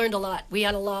 So we learned a lot. We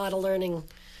had a lot of learning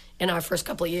in our first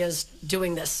couple of years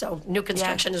doing this. So new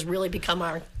construction has really become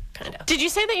our kind of. Did you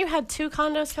say that you had 2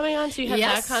 condos coming on? So you had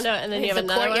that condo, and then you have the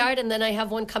another courtyard, one? and then I have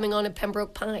one coming on at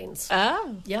Pembroke Pines.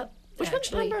 Oh. Yep. Which one's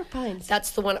Pembroke Pines? That's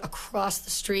the one across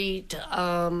the street.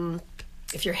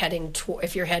 If you're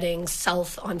heading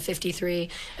south on 53,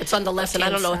 it's on the left. And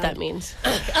I don't know what that means.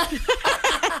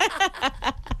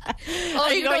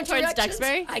 Are you going towards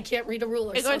Duxbury? I can't read a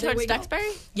ruler. Are you going towards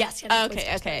Duxbury? Yes. Okay.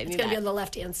 It's going to be on the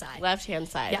left-hand side. Left-hand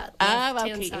side. Yeah. Oh,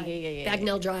 left-hand okay. side. Yeah.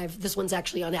 Bagnell Drive. This one's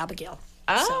actually on Abigail.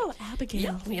 Oh, so, Abigail.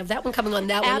 Yeah, we have that one coming on.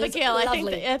 That Abigail, one is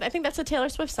lovely. I think that's a Taylor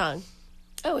Swift song.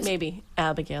 Oh, maybe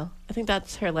Abigail. I think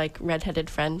that's her like redheaded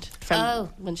friend from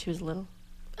when she was little.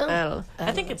 I don't know.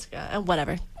 I think it's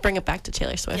whatever. Bring it back to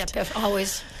Taylor Swift. Yep,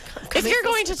 always. If you're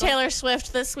going to Taylor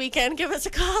Swift this weekend, give us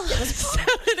a call.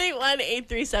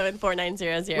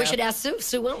 781-837-4900. We should ask Sue.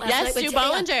 Sue went last night. Sue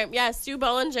Bollinger. Yeah, Sue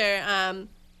Bollinger.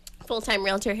 Full-time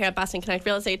realtor here at Boston Connect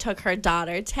Real Estate, took her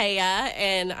daughter Taya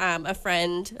and a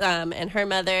friend and her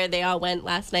mother. They all went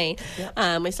last night.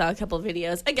 Yep. We saw a couple of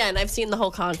videos. Again, I've seen the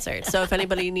whole concert, so if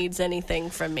anybody needs anything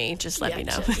from me, just let me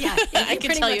know. Yeah, I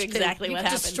can tell you exactly what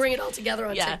happened. Just string it all together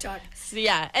on TikTok.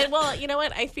 Yeah, and well, you know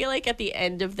what? I feel like at the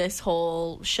end of this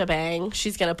whole shebang,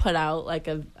 she's gonna put out like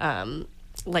a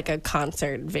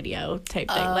concert video type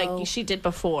thing, like she did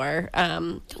before.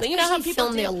 You know how people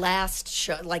film their last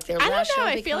show, like their last show.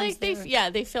 I feel like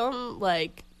they film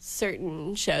like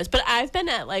certain shows, but I've been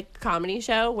at like a comedy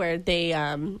show where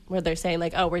they're saying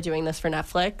like, oh, we're doing this for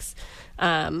Netflix.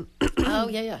 Oh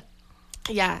yeah.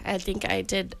 I think I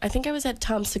did. I think I was at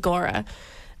Tom Segura,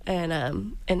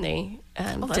 and they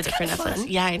did it for Netflix. Fun.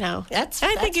 Yeah, I know. I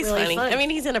think he's really funny. Fun. I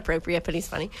mean, he's inappropriate, but he's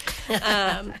funny.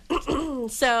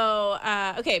 So,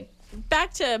 okay,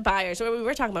 back to buyers. We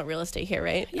were talking about real estate here,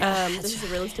 right? Yeah. This is a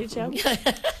real estate show.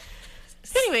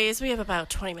 Anyways, we have about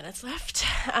 20 minutes left.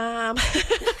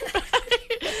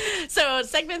 So,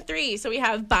 segment 3. So, we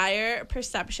have buyer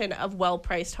perception of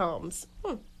well-priced homes.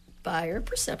 Buyer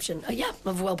perception,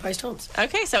 of well-priced homes.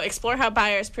 Okay, so explore how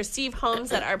buyers perceive homes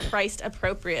that are priced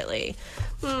appropriately.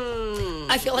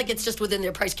 I feel like it's just within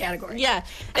their price category. Yeah,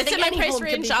 if it's in my price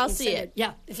range, I'll see it.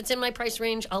 Yeah, if it's in my price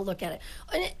range, I'll look at it.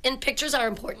 And pictures are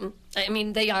important. I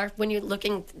mean, they are when you're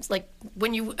looking. It's like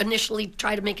when you initially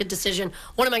try to make a decision.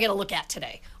 What am I going to look at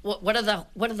today? What are the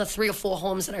 3 or 4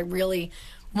 homes that I really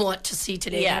want to see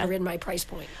today that are in my price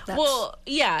point?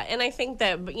 And I think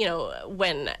that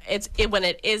when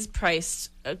it is priced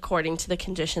according to the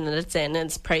condition that it's in and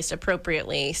it's priced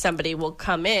appropriately, somebody will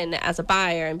come in as a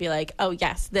buyer and be like, oh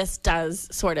yes, this does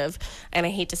sort of, and I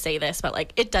hate to say this, but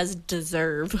like it does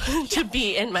deserve to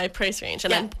be in my price range.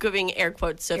 And I'm giving air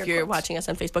quotes, so if you're watching us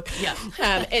on Facebook,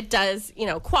 it does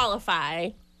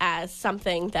qualify as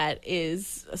something that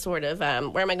is sort of,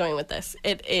 where am I going with this?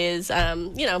 It is,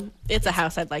 it's a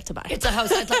house I'd like to buy. It's a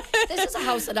house I'd like. This is a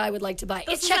house that I would like to buy.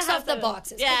 It checks off the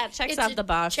boxes. Yeah, it checks off the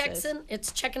boxes.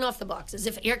 It's checking off the boxes.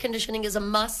 If air conditioning is a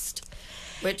must,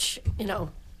 which,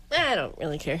 I don't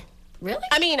really care. Really?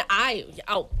 I mean, I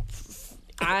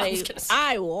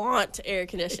want air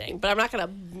conditioning, but I'm not going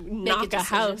to knock a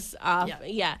house off.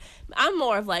 Yeah. I'm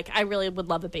more of like, I really would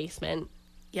love a basement.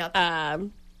 Yep.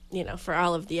 For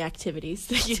all of the activities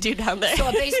that you do down there. So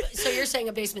a basement. So you're saying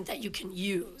a basement that you can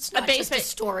use, not just a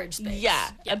storage space. Yeah,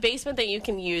 a basement that you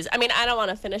can use. I mean, I don't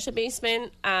want to finish a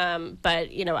basement, but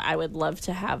I would love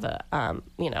to have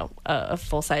a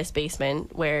full-size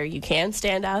basement where you can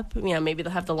stand up. Maybe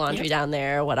they'll have the laundry down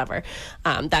there or whatever.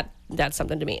 That's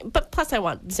something to me. But plus, I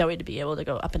want Zoe to be able to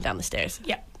go up and down the stairs.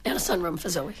 Yeah. And a sunroom for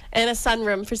Zoe.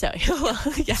 Well,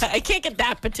 I can't get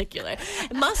that particular.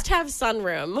 Must have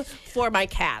sunroom for my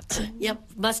cat. Yep.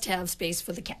 Must have space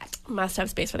for the cat.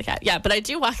 Yeah, but I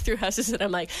do walk through houses and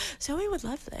I'm like, Zoe would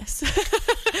love this.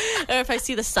 Or if I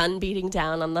see the sun beating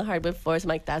down on the hardwood floors, I'm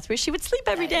like, that's where she would sleep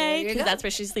every day. Because that's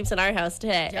where she sleeps in our house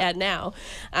today and now.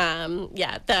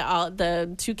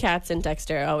 The 2 cats and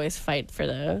Dexter always fight for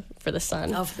the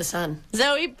sun. Oh, for the sun.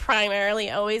 Zoe primarily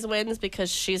always wins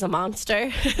because she's a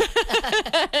monster.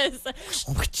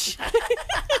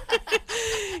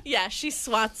 Yeah, she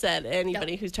swats at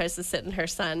anybody who tries to sit in her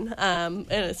sun.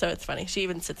 And so it's funny. She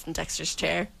even sits in Dexter's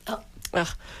chair. Oh,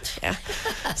 yeah.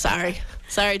 Sorry,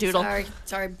 Doodle.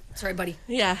 Sorry, buddy.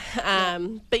 Yeah.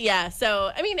 But yeah.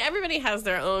 So I mean, everybody has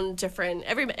their own different.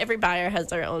 Every buyer has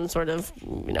their own sort of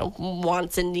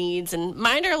wants and needs, and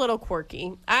mine are a little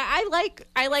quirky. I like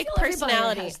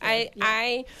personality.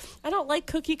 I don't like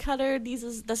cookie cutter. This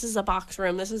is a box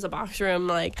room. This is a box room.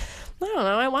 Like, I don't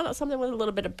know. I want something with a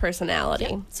little bit of personality.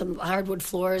 Yeah. Some hardwood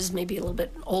floors, maybe a little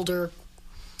bit older.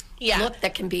 Look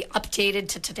that can be updated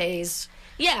to today's.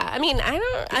 Yeah, I mean,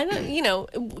 I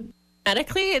don't.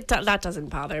 Medically, that doesn't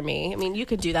bother me. I mean, you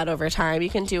can do that over time. You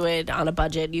can do it on a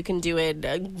budget. You can do it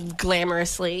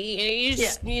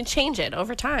glamorously. You change it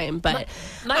over time. But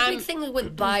my big thing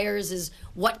with buyers is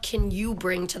what can you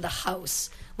bring to the house?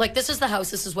 Like, this is the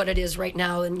house, this is what it is right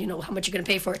now, and how much you're going to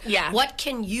pay for it. Yeah. What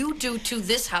can you do to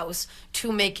this house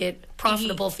to make it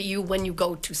profitable for you when you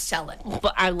go to sell it?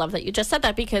 Well, I love that you just said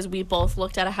that, because we both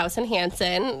looked at a house in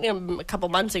Hanson a couple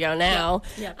months ago now.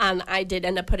 Yeah. I did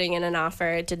end up putting in an offer.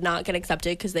 It did not get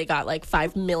accepted because they got like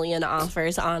 5 million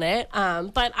offers on it.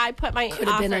 But I put my Could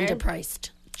have been underpriced.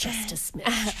 Just a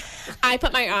smidge. I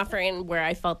put my offer in where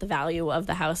I felt the value of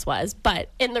the house was.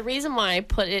 And the reason why I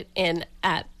put it in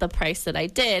at the price that I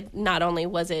did, not only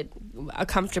was it a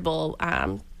comfortable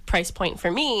price point for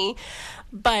me,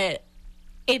 but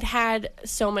it had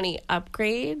so many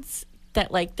upgrades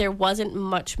that like there wasn't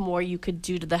much more you could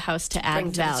do to the house to add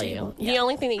value. The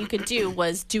only thing that you could do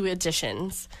was do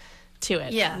additions to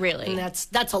it. Yeah, really. And that's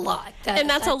a lot.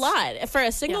 That's a lot for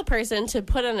a single person to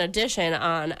put an addition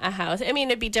on a house. I mean,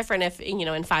 it'd be different if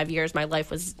in 5 years my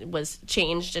life was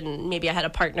changed and maybe I had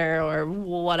a partner or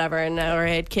whatever, or I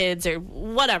had kids or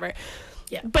whatever.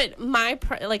 Yeah. But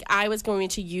I was going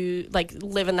to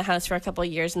live in the house for a couple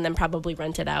of years and then probably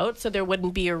rent it out. So there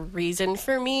wouldn't be a reason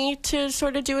for me to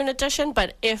sort of do an addition.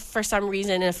 But if for some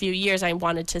reason in a few years I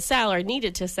wanted to sell or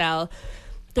needed to sell,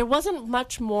 there wasn't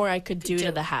much more I could do to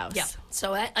the house. Yeah.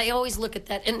 So I always look at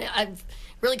that, and I've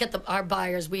really got our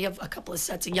buyers. We have a couple of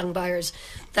sets of young buyers.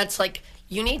 That's like,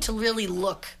 you need to really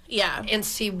look, and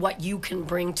see what you can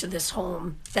bring to this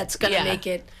home. That's going to make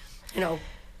it,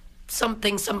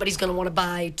 something somebody's going to want to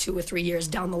buy 2 or 3 years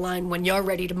down the line when you're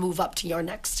ready to move up to your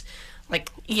next.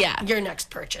 Your next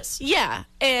purchase. Yeah.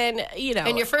 And,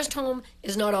 And your first home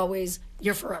is not always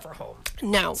your forever home.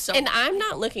 No. And I'm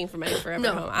not looking for my forever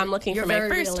home. I'm looking for my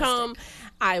first home.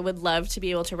 I would love to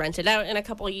be able to rent it out in a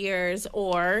couple of years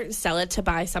or sell it to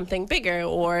buy something bigger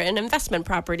or an investment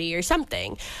property or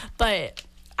something. But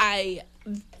I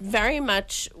very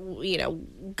much,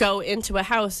 go into a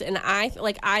house, and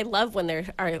I love when there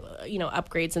are,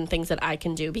 upgrades and things that I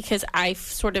can do, because I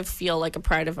sort of feel like a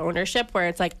pride of ownership where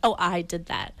it's like, oh, I did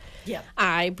that. Yeah.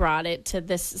 I brought it to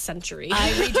this century. I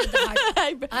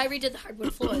redid the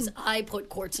hardwood floors. I put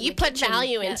quartz in the kitchen. You put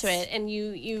value yes. into it, and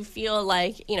you feel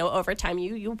like, over time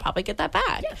you'll probably get that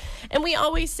back. Yeah. And we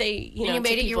always say, and you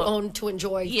made it your own to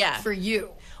enjoy for you.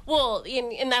 Well,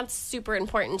 and that's super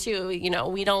important too.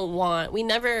 We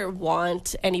never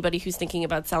want anybody who's thinking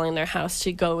about selling their house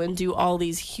to go and do all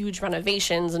these huge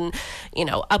renovations and,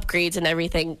 upgrades and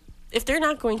everything. If they're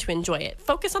not going to enjoy it,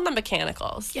 focus on the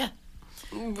mechanicals. Yeah.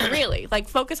 Really,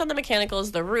 focus on the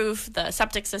mechanicals, the roof, the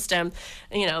septic system,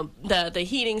 the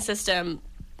heating system.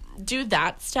 Do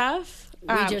that stuff.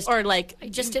 I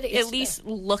just did it at least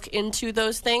look into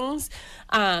those things.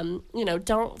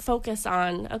 Don't focus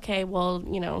on, okay, well,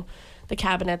 the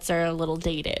cabinets are a little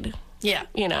dated. Yeah.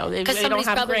 They don't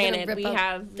have granite. We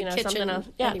have, something else.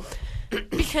 Yeah.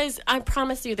 Because I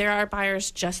promise you, there are buyers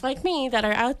just like me that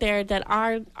are out there that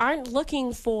aren't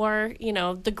looking for,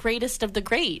 the greatest of the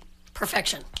great.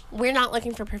 Perfection. We're not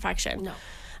looking for perfection. No.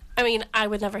 I mean, I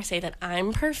would never say that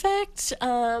I'm perfect.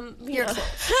 You're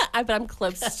close. But I'm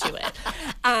close to it.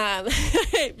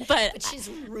 But she's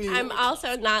really I'm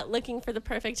also not looking for the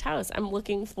perfect house. I'm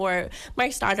looking for my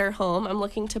starter home. I'm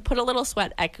looking to put a little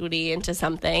sweat equity into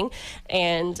something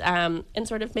and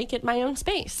sort of make it my own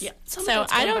space. Yeah. So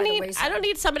I don't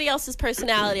need somebody else's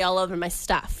personality all over my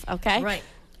stuff. Okay. Right.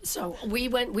 So we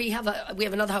have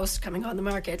another house coming on the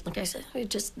market. Like I said, we're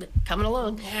just coming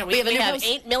along. Yeah, we have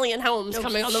 8 million homes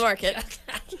coming on the market.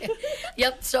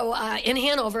 Yep. So in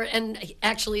Hanover, and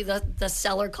actually the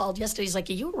seller called yesterday. He's like,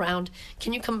 "Are you around?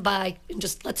 Can you come by and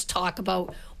just let's talk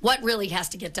about what really has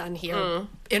to get done here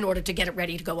in order to get it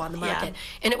ready to go on the market?"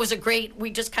 Yeah. And it was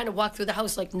we just kind of walked through the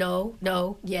house like, no,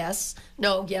 yes,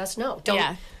 no, yes, no.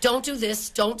 Don't do this.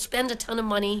 Don't spend a ton of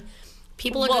money.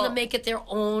 People are going to make it their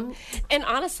own. And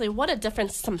honestly, what a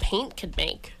difference some paint could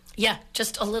make. Yeah,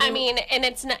 just a little. I mean, and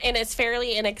it's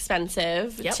fairly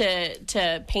inexpensive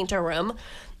to paint a room,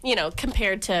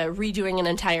 compared to redoing an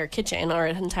entire kitchen or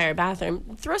an entire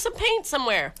bathroom. Throw some paint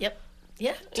somewhere. Yep.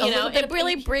 Yeah. It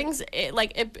really brings it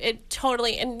it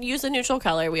totally, and use a neutral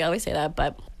color. We always say that,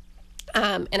 but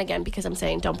and again, because I'm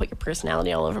saying don't put your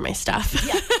personality all over my stuff.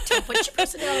 Yeah, don't put your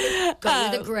personality. Go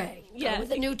with the gray. Go with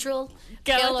the neutral.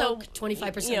 Pale oak,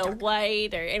 25%.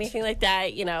 White or anything like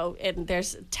that. And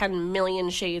there's 10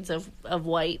 million shades of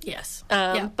white. Yes.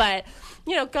 But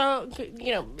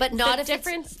But not if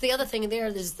difference. The other thing there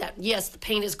is that yes, the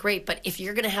paint is great, but if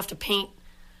you're going to have to paint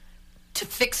to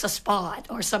fix a spot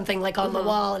or something like on the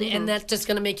wall, and that's just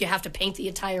going to make you have to paint the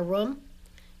entire room.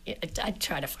 I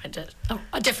try to find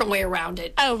a different way around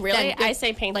it. Oh, really? I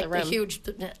say paint like the room. The huge.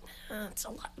 It's a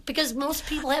lot because most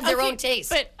people have their own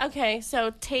taste. But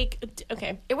so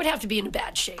it would have to be in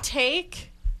bad shape.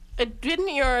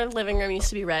 Didn't your living room used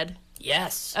to be red?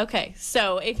 Yes. Okay,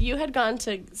 so if you had gone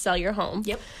to sell your home,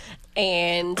 yep,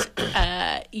 and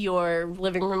your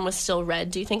living room was still red,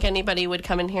 do you think anybody would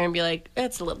come in here and be like,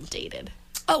 it's a little dated?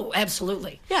 Oh,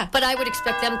 absolutely. Yeah. But I would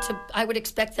expect them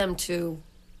to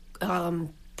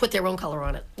put their own color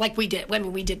on it, like we did. I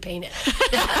mean, we did paint it.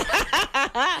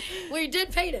 We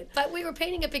did paint it, but we were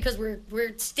painting it because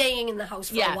we're staying in the house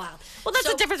for a while. Well,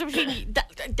 that's the difference between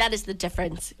that is the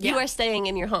difference. Yeah. You are staying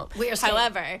in your home. We are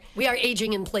staying, we are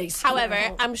aging in place. However,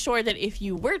 I'm sure that if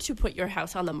you were to put your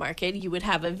house on the market, you would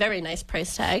have a very nice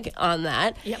price tag on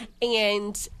that. Yep.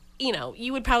 And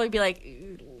you would probably be like,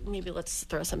 maybe let's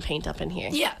throw some paint up in here.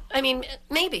 Yeah, I mean,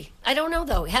 maybe. I don't know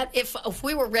though. If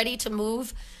we were ready to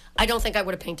move, I don't think I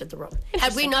would have painted the room.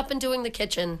 Had we not been doing the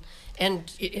kitchen and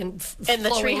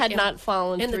the tree had not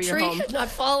fallen through your home. And the tree had not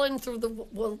fallen through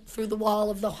the wall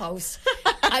of the house,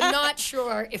 I'm not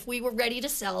sure if we were ready to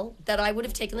sell that I would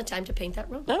have taken the time to paint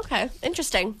that room. Okay,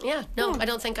 interesting. Yeah, no, I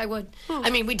don't think I would.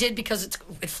 I mean, we did because it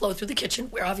flowed through the kitchen.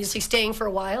 We're obviously staying for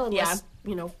a while unless,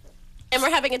 And we're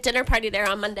having a dinner party there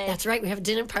on Monday. That's right. We have a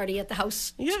dinner party at the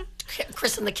house. Yeah.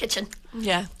 Chris in the kitchen.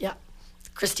 Yeah. Yeah.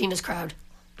 Christina's crowd.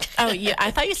 Oh, yeah.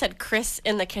 I thought you said Chris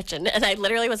in the kitchen. And I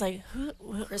literally was like,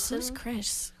 who's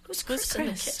Chris? Who's Chris in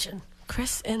the kitchen?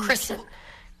 Chris in the kitchen.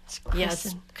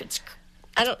 Yes.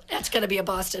 That's going to be a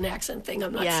Boston accent thing.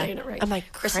 I'm not saying it right. I'm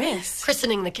like,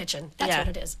 Christening the kitchen. That's what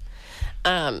it is.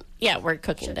 We're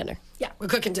cooking dinner. Yeah, we're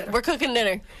cooking dinner.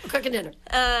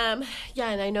 Yeah,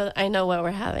 and I know what we're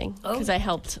having because I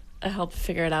helped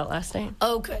figure it out last night.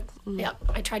 Oh, good. Yeah,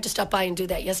 I tried to stop by and do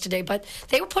that yesterday, but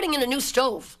they were putting in a new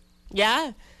stove.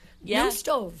 Yeah. New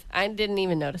stove. I didn't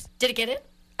even notice. Did it get in?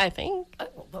 I think.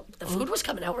 Well, the food was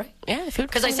coming out, right? Yeah, the food.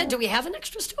 Because I said, do we have an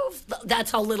extra stove?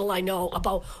 That's how little I know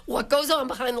about what goes on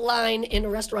behind the line in a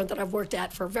restaurant that I've worked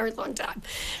at for a very long time.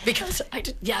 Because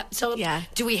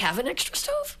do we have an extra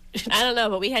stove? I don't know,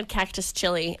 but we had cactus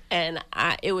chili, and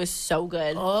it was so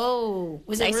good. Oh,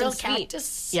 was nice it real and sweet.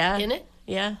 cactus in it?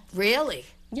 Yeah. Really?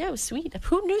 Yeah, it was sweet.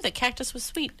 Who knew that cactus was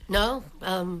sweet? No.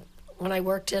 When I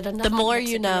worked at another the more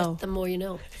you know.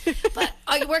 But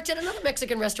I worked at another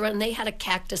Mexican restaurant, and they had a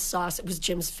cactus sauce. It was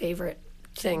Jim's favorite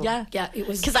thing. Yeah, it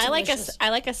was because I like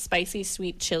a spicy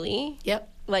sweet chili. Yep.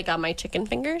 Like on my chicken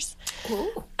fingers.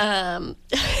 Ooh.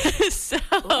 So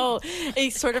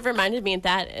it sort of reminded me of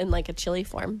that in like a chili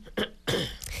form.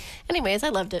 Anyways, I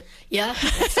loved it. Yeah,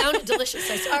 it sounded delicious.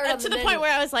 I saw it on to the point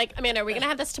where I was like, Amanda, are we going to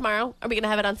have this tomorrow? Are we going to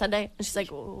have it on Sunday? And she's like,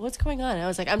 what's going on? And I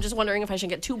was like, I'm just wondering if I should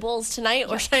get 2 bowls tonight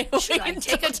or should I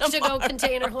take a to-go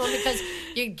container home because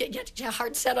you get your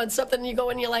heart set on something and you go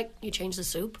and you're like, you change the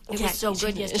soup? It was so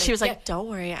good yesterday. And she was like, don't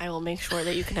worry, I will make sure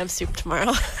that you can have soup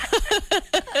tomorrow.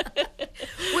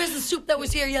 Where's the soup that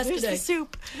was here yesterday? Where's the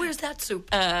soup? Where's that soup?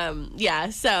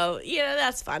 Yeah, so,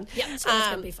 that's fun. Yeah, so it's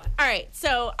going to be fun. All right,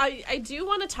 so I do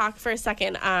want to talk for a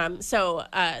second.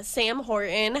 Sam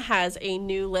Horton has a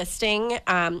new listing,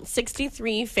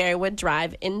 63 Fairwood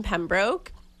Drive in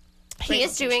Pembroke. He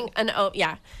is doing and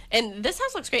this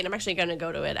house looks great. I'm actually going to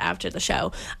go to it after the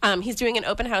show. He's doing an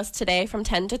open house today from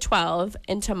 10 to 12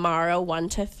 and tomorrow 1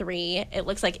 to 3. It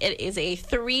looks like it is a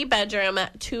 3-bedroom,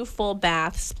 2 full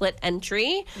bath split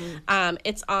entry.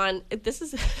 This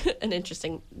is an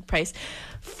interesting price,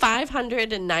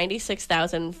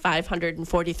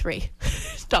 $596,543.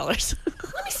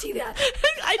 Let me see that.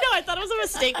 I know. I thought it was a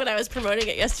mistake when I was promoting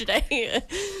it yesterday.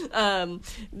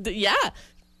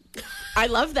 I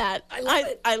love that.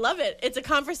 I love it. It's a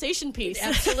conversation piece. It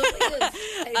absolutely is. I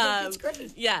think it's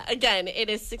great. Yeah, again, it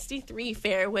is 63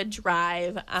 Fairwood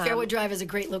Drive. Fairwood Drive is a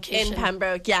great location. In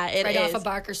Pembroke, yeah, it is. Right off of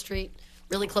Barker Street,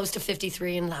 really close to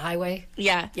 53 and the highway.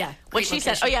 Yeah. Yeah. What she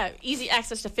said, easy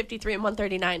access to 53 and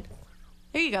 139.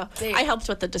 There you go. I helped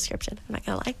with the description. I'm not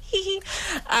going to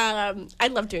lie. I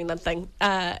love doing that thing.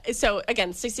 So,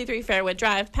 again, 63 Fairwood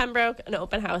Drive, Pembroke, an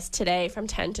open house today from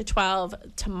 10 to 12.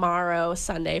 Tomorrow,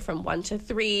 Sunday, from 1 to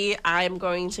 3. I'm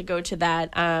going to go to that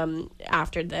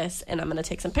after this, and I'm going to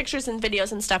take some pictures and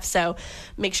videos and stuff. So,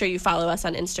 make sure you follow us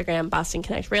on Instagram, Boston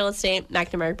Connect Real Estate,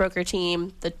 McNamara Broker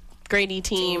Team, the Grady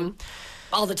team.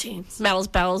 All the teams. Mel's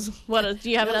Bells. Do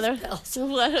you have another? Bells.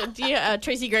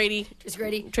 Tracy Grady. These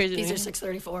are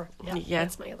 634. Yeah.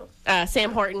 That's my other one.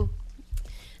 Sam Horton.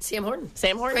 Sam Horton.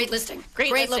 Sam Horton. Great listing.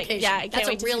 Great listing. location. Yeah, I can't That's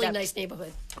wait a to see really that. nice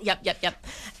neighborhood. Yep.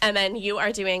 And then you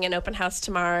are doing an open house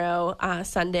tomorrow,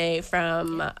 Sunday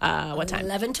from what time?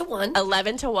 11 to 1.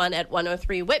 11 to 1 at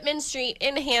 103 Whitman Street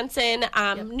in Hanson.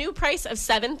 New price of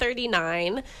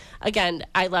 $739. Again,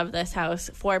 I love this house.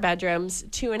 4 bedrooms,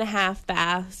 2.5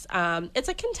 baths. It's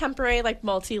a contemporary, like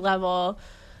multi-level.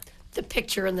 The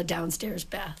picture in the downstairs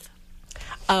bath.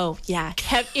 Oh, yeah.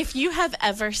 If you have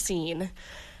ever seen...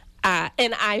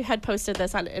 and I had posted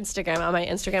this on Instagram, on my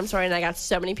Instagram story, and I got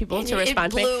so many people to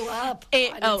respond to me. It blew up.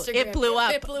 It blew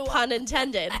up. It blew up. Pun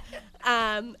intended.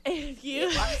 If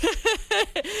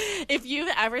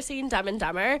you've ever seen Dumb and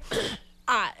Dumber,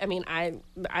 I mean, I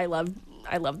love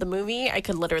the movie. I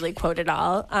could literally quote it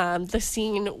all. The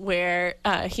scene where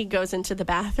he goes into the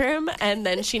bathroom and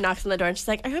then she knocks on the door and she's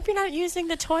like, I hope you're not using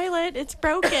the toilet. It's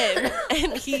broken.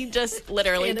 And he just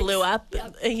literally blew up.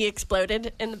 Yep. He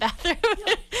exploded in the bathroom.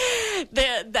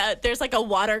 There's like a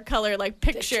watercolor like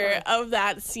picture of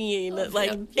that scene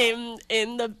like him,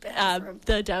 in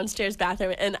the downstairs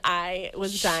bathroom, and I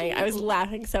was dying. I was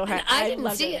laughing so hard. I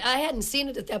hadn't seen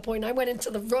it at that point. I went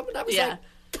into the room and I was like,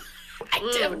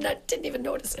 I didn't even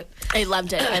notice it. I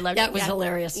loved it. That was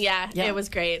hilarious. Yeah, it was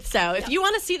great. So if you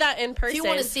want to see that in person, If you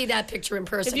want to see that picture in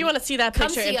person, come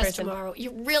see us person tomorrow. You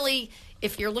really,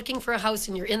 if you're looking for a house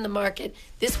and you're in the market,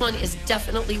 this one is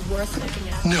definitely worth looking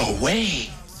at. No way.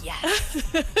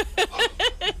 Yes.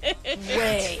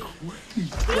 Way.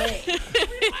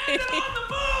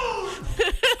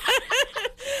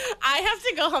 I have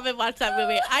to go home and watch that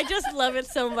movie. I just love it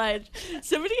so much.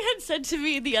 Somebody had said to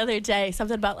me the other day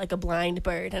something about like a blind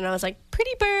bird, and I was like,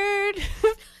 pretty bird,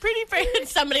 pretty bird. And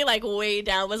somebody like way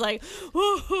down was like,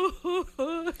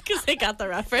 because they got the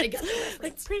reference.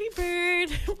 Like, pretty bird,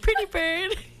 pretty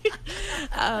bird.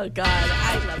 Oh, God.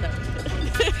 I love that movie.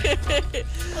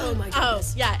 Oh, my goodness. Oh,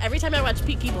 yeah. Every time I watch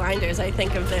Peaky Blinders, I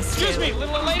think of this. Excuse me,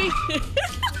 little old lady.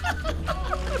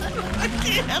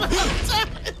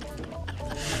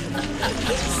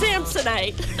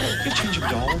 Samsonite. Could change a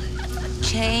dollar?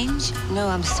 Change? No,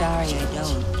 I'm sorry, I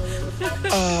don't.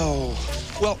 Oh,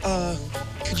 well,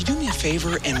 could you do me a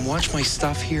favor and watch my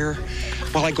stuff here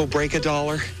while I go break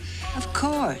 $1? Of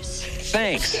course.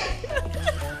 Thanks.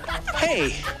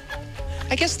 Hey,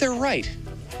 I guess they're right.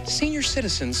 Senior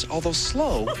citizens, although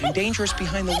slow and dangerous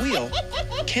behind the wheel,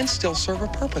 can still serve a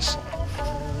purpose.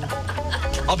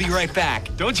 I'll be right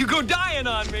back. Don't you go dying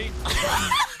on me.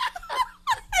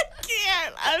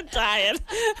 I'm dying.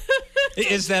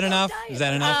 Is that enough? Is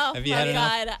that enough? Oh, Have you had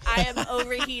enough? God. I am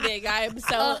overheating. I am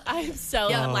so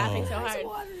laughing so hard.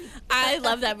 I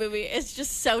love that movie. It's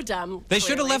just so dumb. They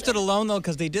should have left it alone, though,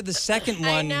 because they did the second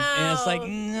one, and it's like,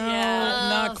 no,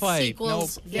 not quite.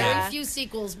 Sequels. Nope. Very few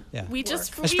sequels. Yeah.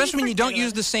 Especially when you don't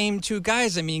use the same two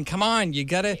guys. I mean, come on, you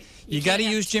gotta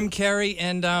use Jim Carrey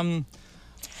and No,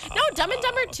 Dumb and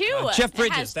Dumber 2. Jeff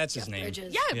Bridges, that's his name.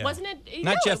 Bridges. Yeah, wasn't it?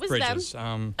 Not no, Jeff it was Bridges.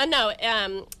 Them.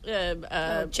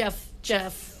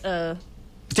 Jeff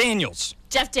Daniels.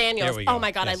 Jeff Daniels. There we go. Oh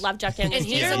my God, Yes. I love Jeff Daniels. And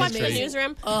Did you he's ever watch The amazing.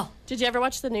 Newsroom? Oh. Did you ever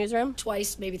watch The Newsroom?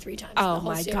 Twice, maybe 3 times. Oh the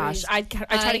whole my series. gosh, I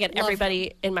try to get love everybody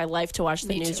him. in my life to watch The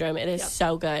Me too. Newsroom. It is Yep.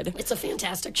 so good. It's a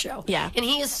fantastic show. Yeah. And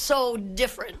he is so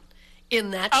different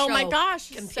in that show. Oh my gosh,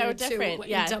 so compared to different.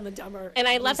 Yeah. Dumb and Dumber. And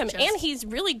I love him. He's just- And he's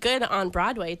really good on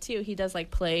Broadway too. He does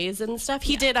like plays and stuff.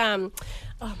 He did oh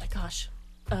my gosh.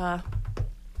 To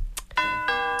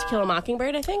Kill a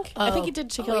Mockingbird, I think. I think he did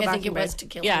To Kill a I Mockingbird. think it was To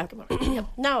Kill a yeah. Mockingbird. Yep.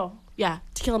 No. Yeah.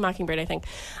 To Kill a Mockingbird, I think.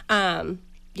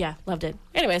 Yeah, loved it.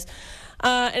 Anyways,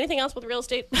 anything else with real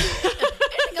estate?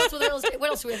 Anything else with real estate? What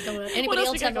else do we have going on? Anybody else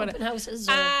else we got have going open on? houses?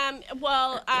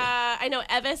 I know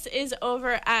Evis is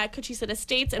over at Cochise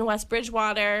Estates in West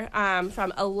Bridgewater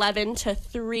from 11 to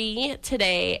 3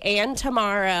 today and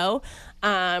tomorrow.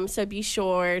 So be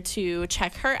sure to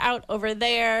check her out over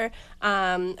there.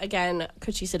 Again,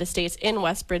 Cochise Estates in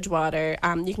West Bridgewater.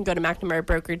 You can go to McNamara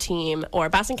Broker Team or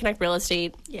Boston Connect Real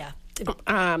Estate. Yeah.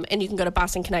 And you can go to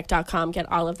bostonconnect.com,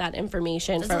 get all of that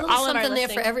information There's for a little all of our something there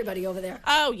listings. for everybody over there.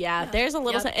 Oh yeah, there's a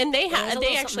little, Yep. and they There's a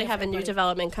little actually something have for a new everybody.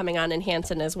 development coming on in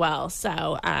Hanson as well.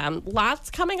 So lots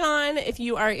coming on. If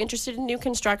you are interested in new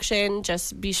construction,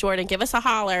 just be sure to give us a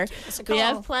holler. us a We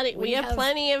have call. plenty. We have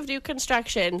plenty of new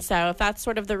construction. So if that's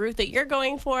sort of the route that you're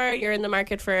going for, you're in the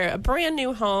market for a brand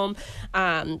new home.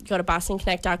 Go to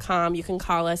bostonconnect.com. You can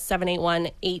call us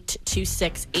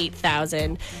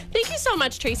 781-826-8000. Thank you so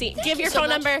much, Tracy. Give your phone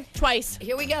number twice.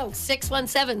 Here we go.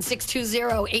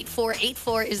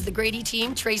 617-620-8484 is the Grady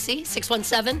team. Tracy,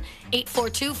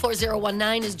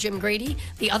 617-842-4019 is Jim Grady,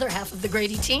 the other half of the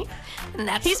Grady team. And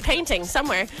he's painting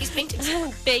somewhere. He's painting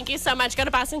somewhere. Thank you so much. Go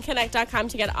to bostonconnect.com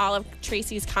to get all of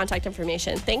Tracy's contact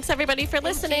information. Thanks, everybody, for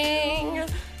listening.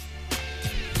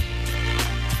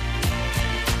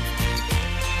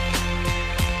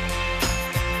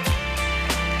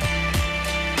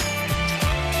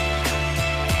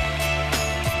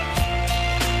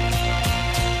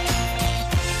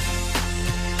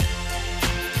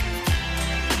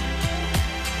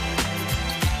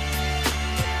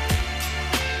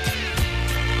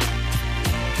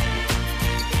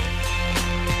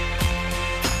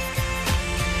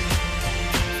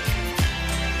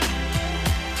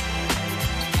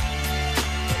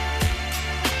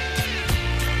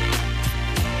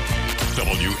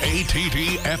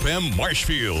 WATD FM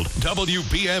Marshfield,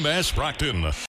 WBMS Brockton.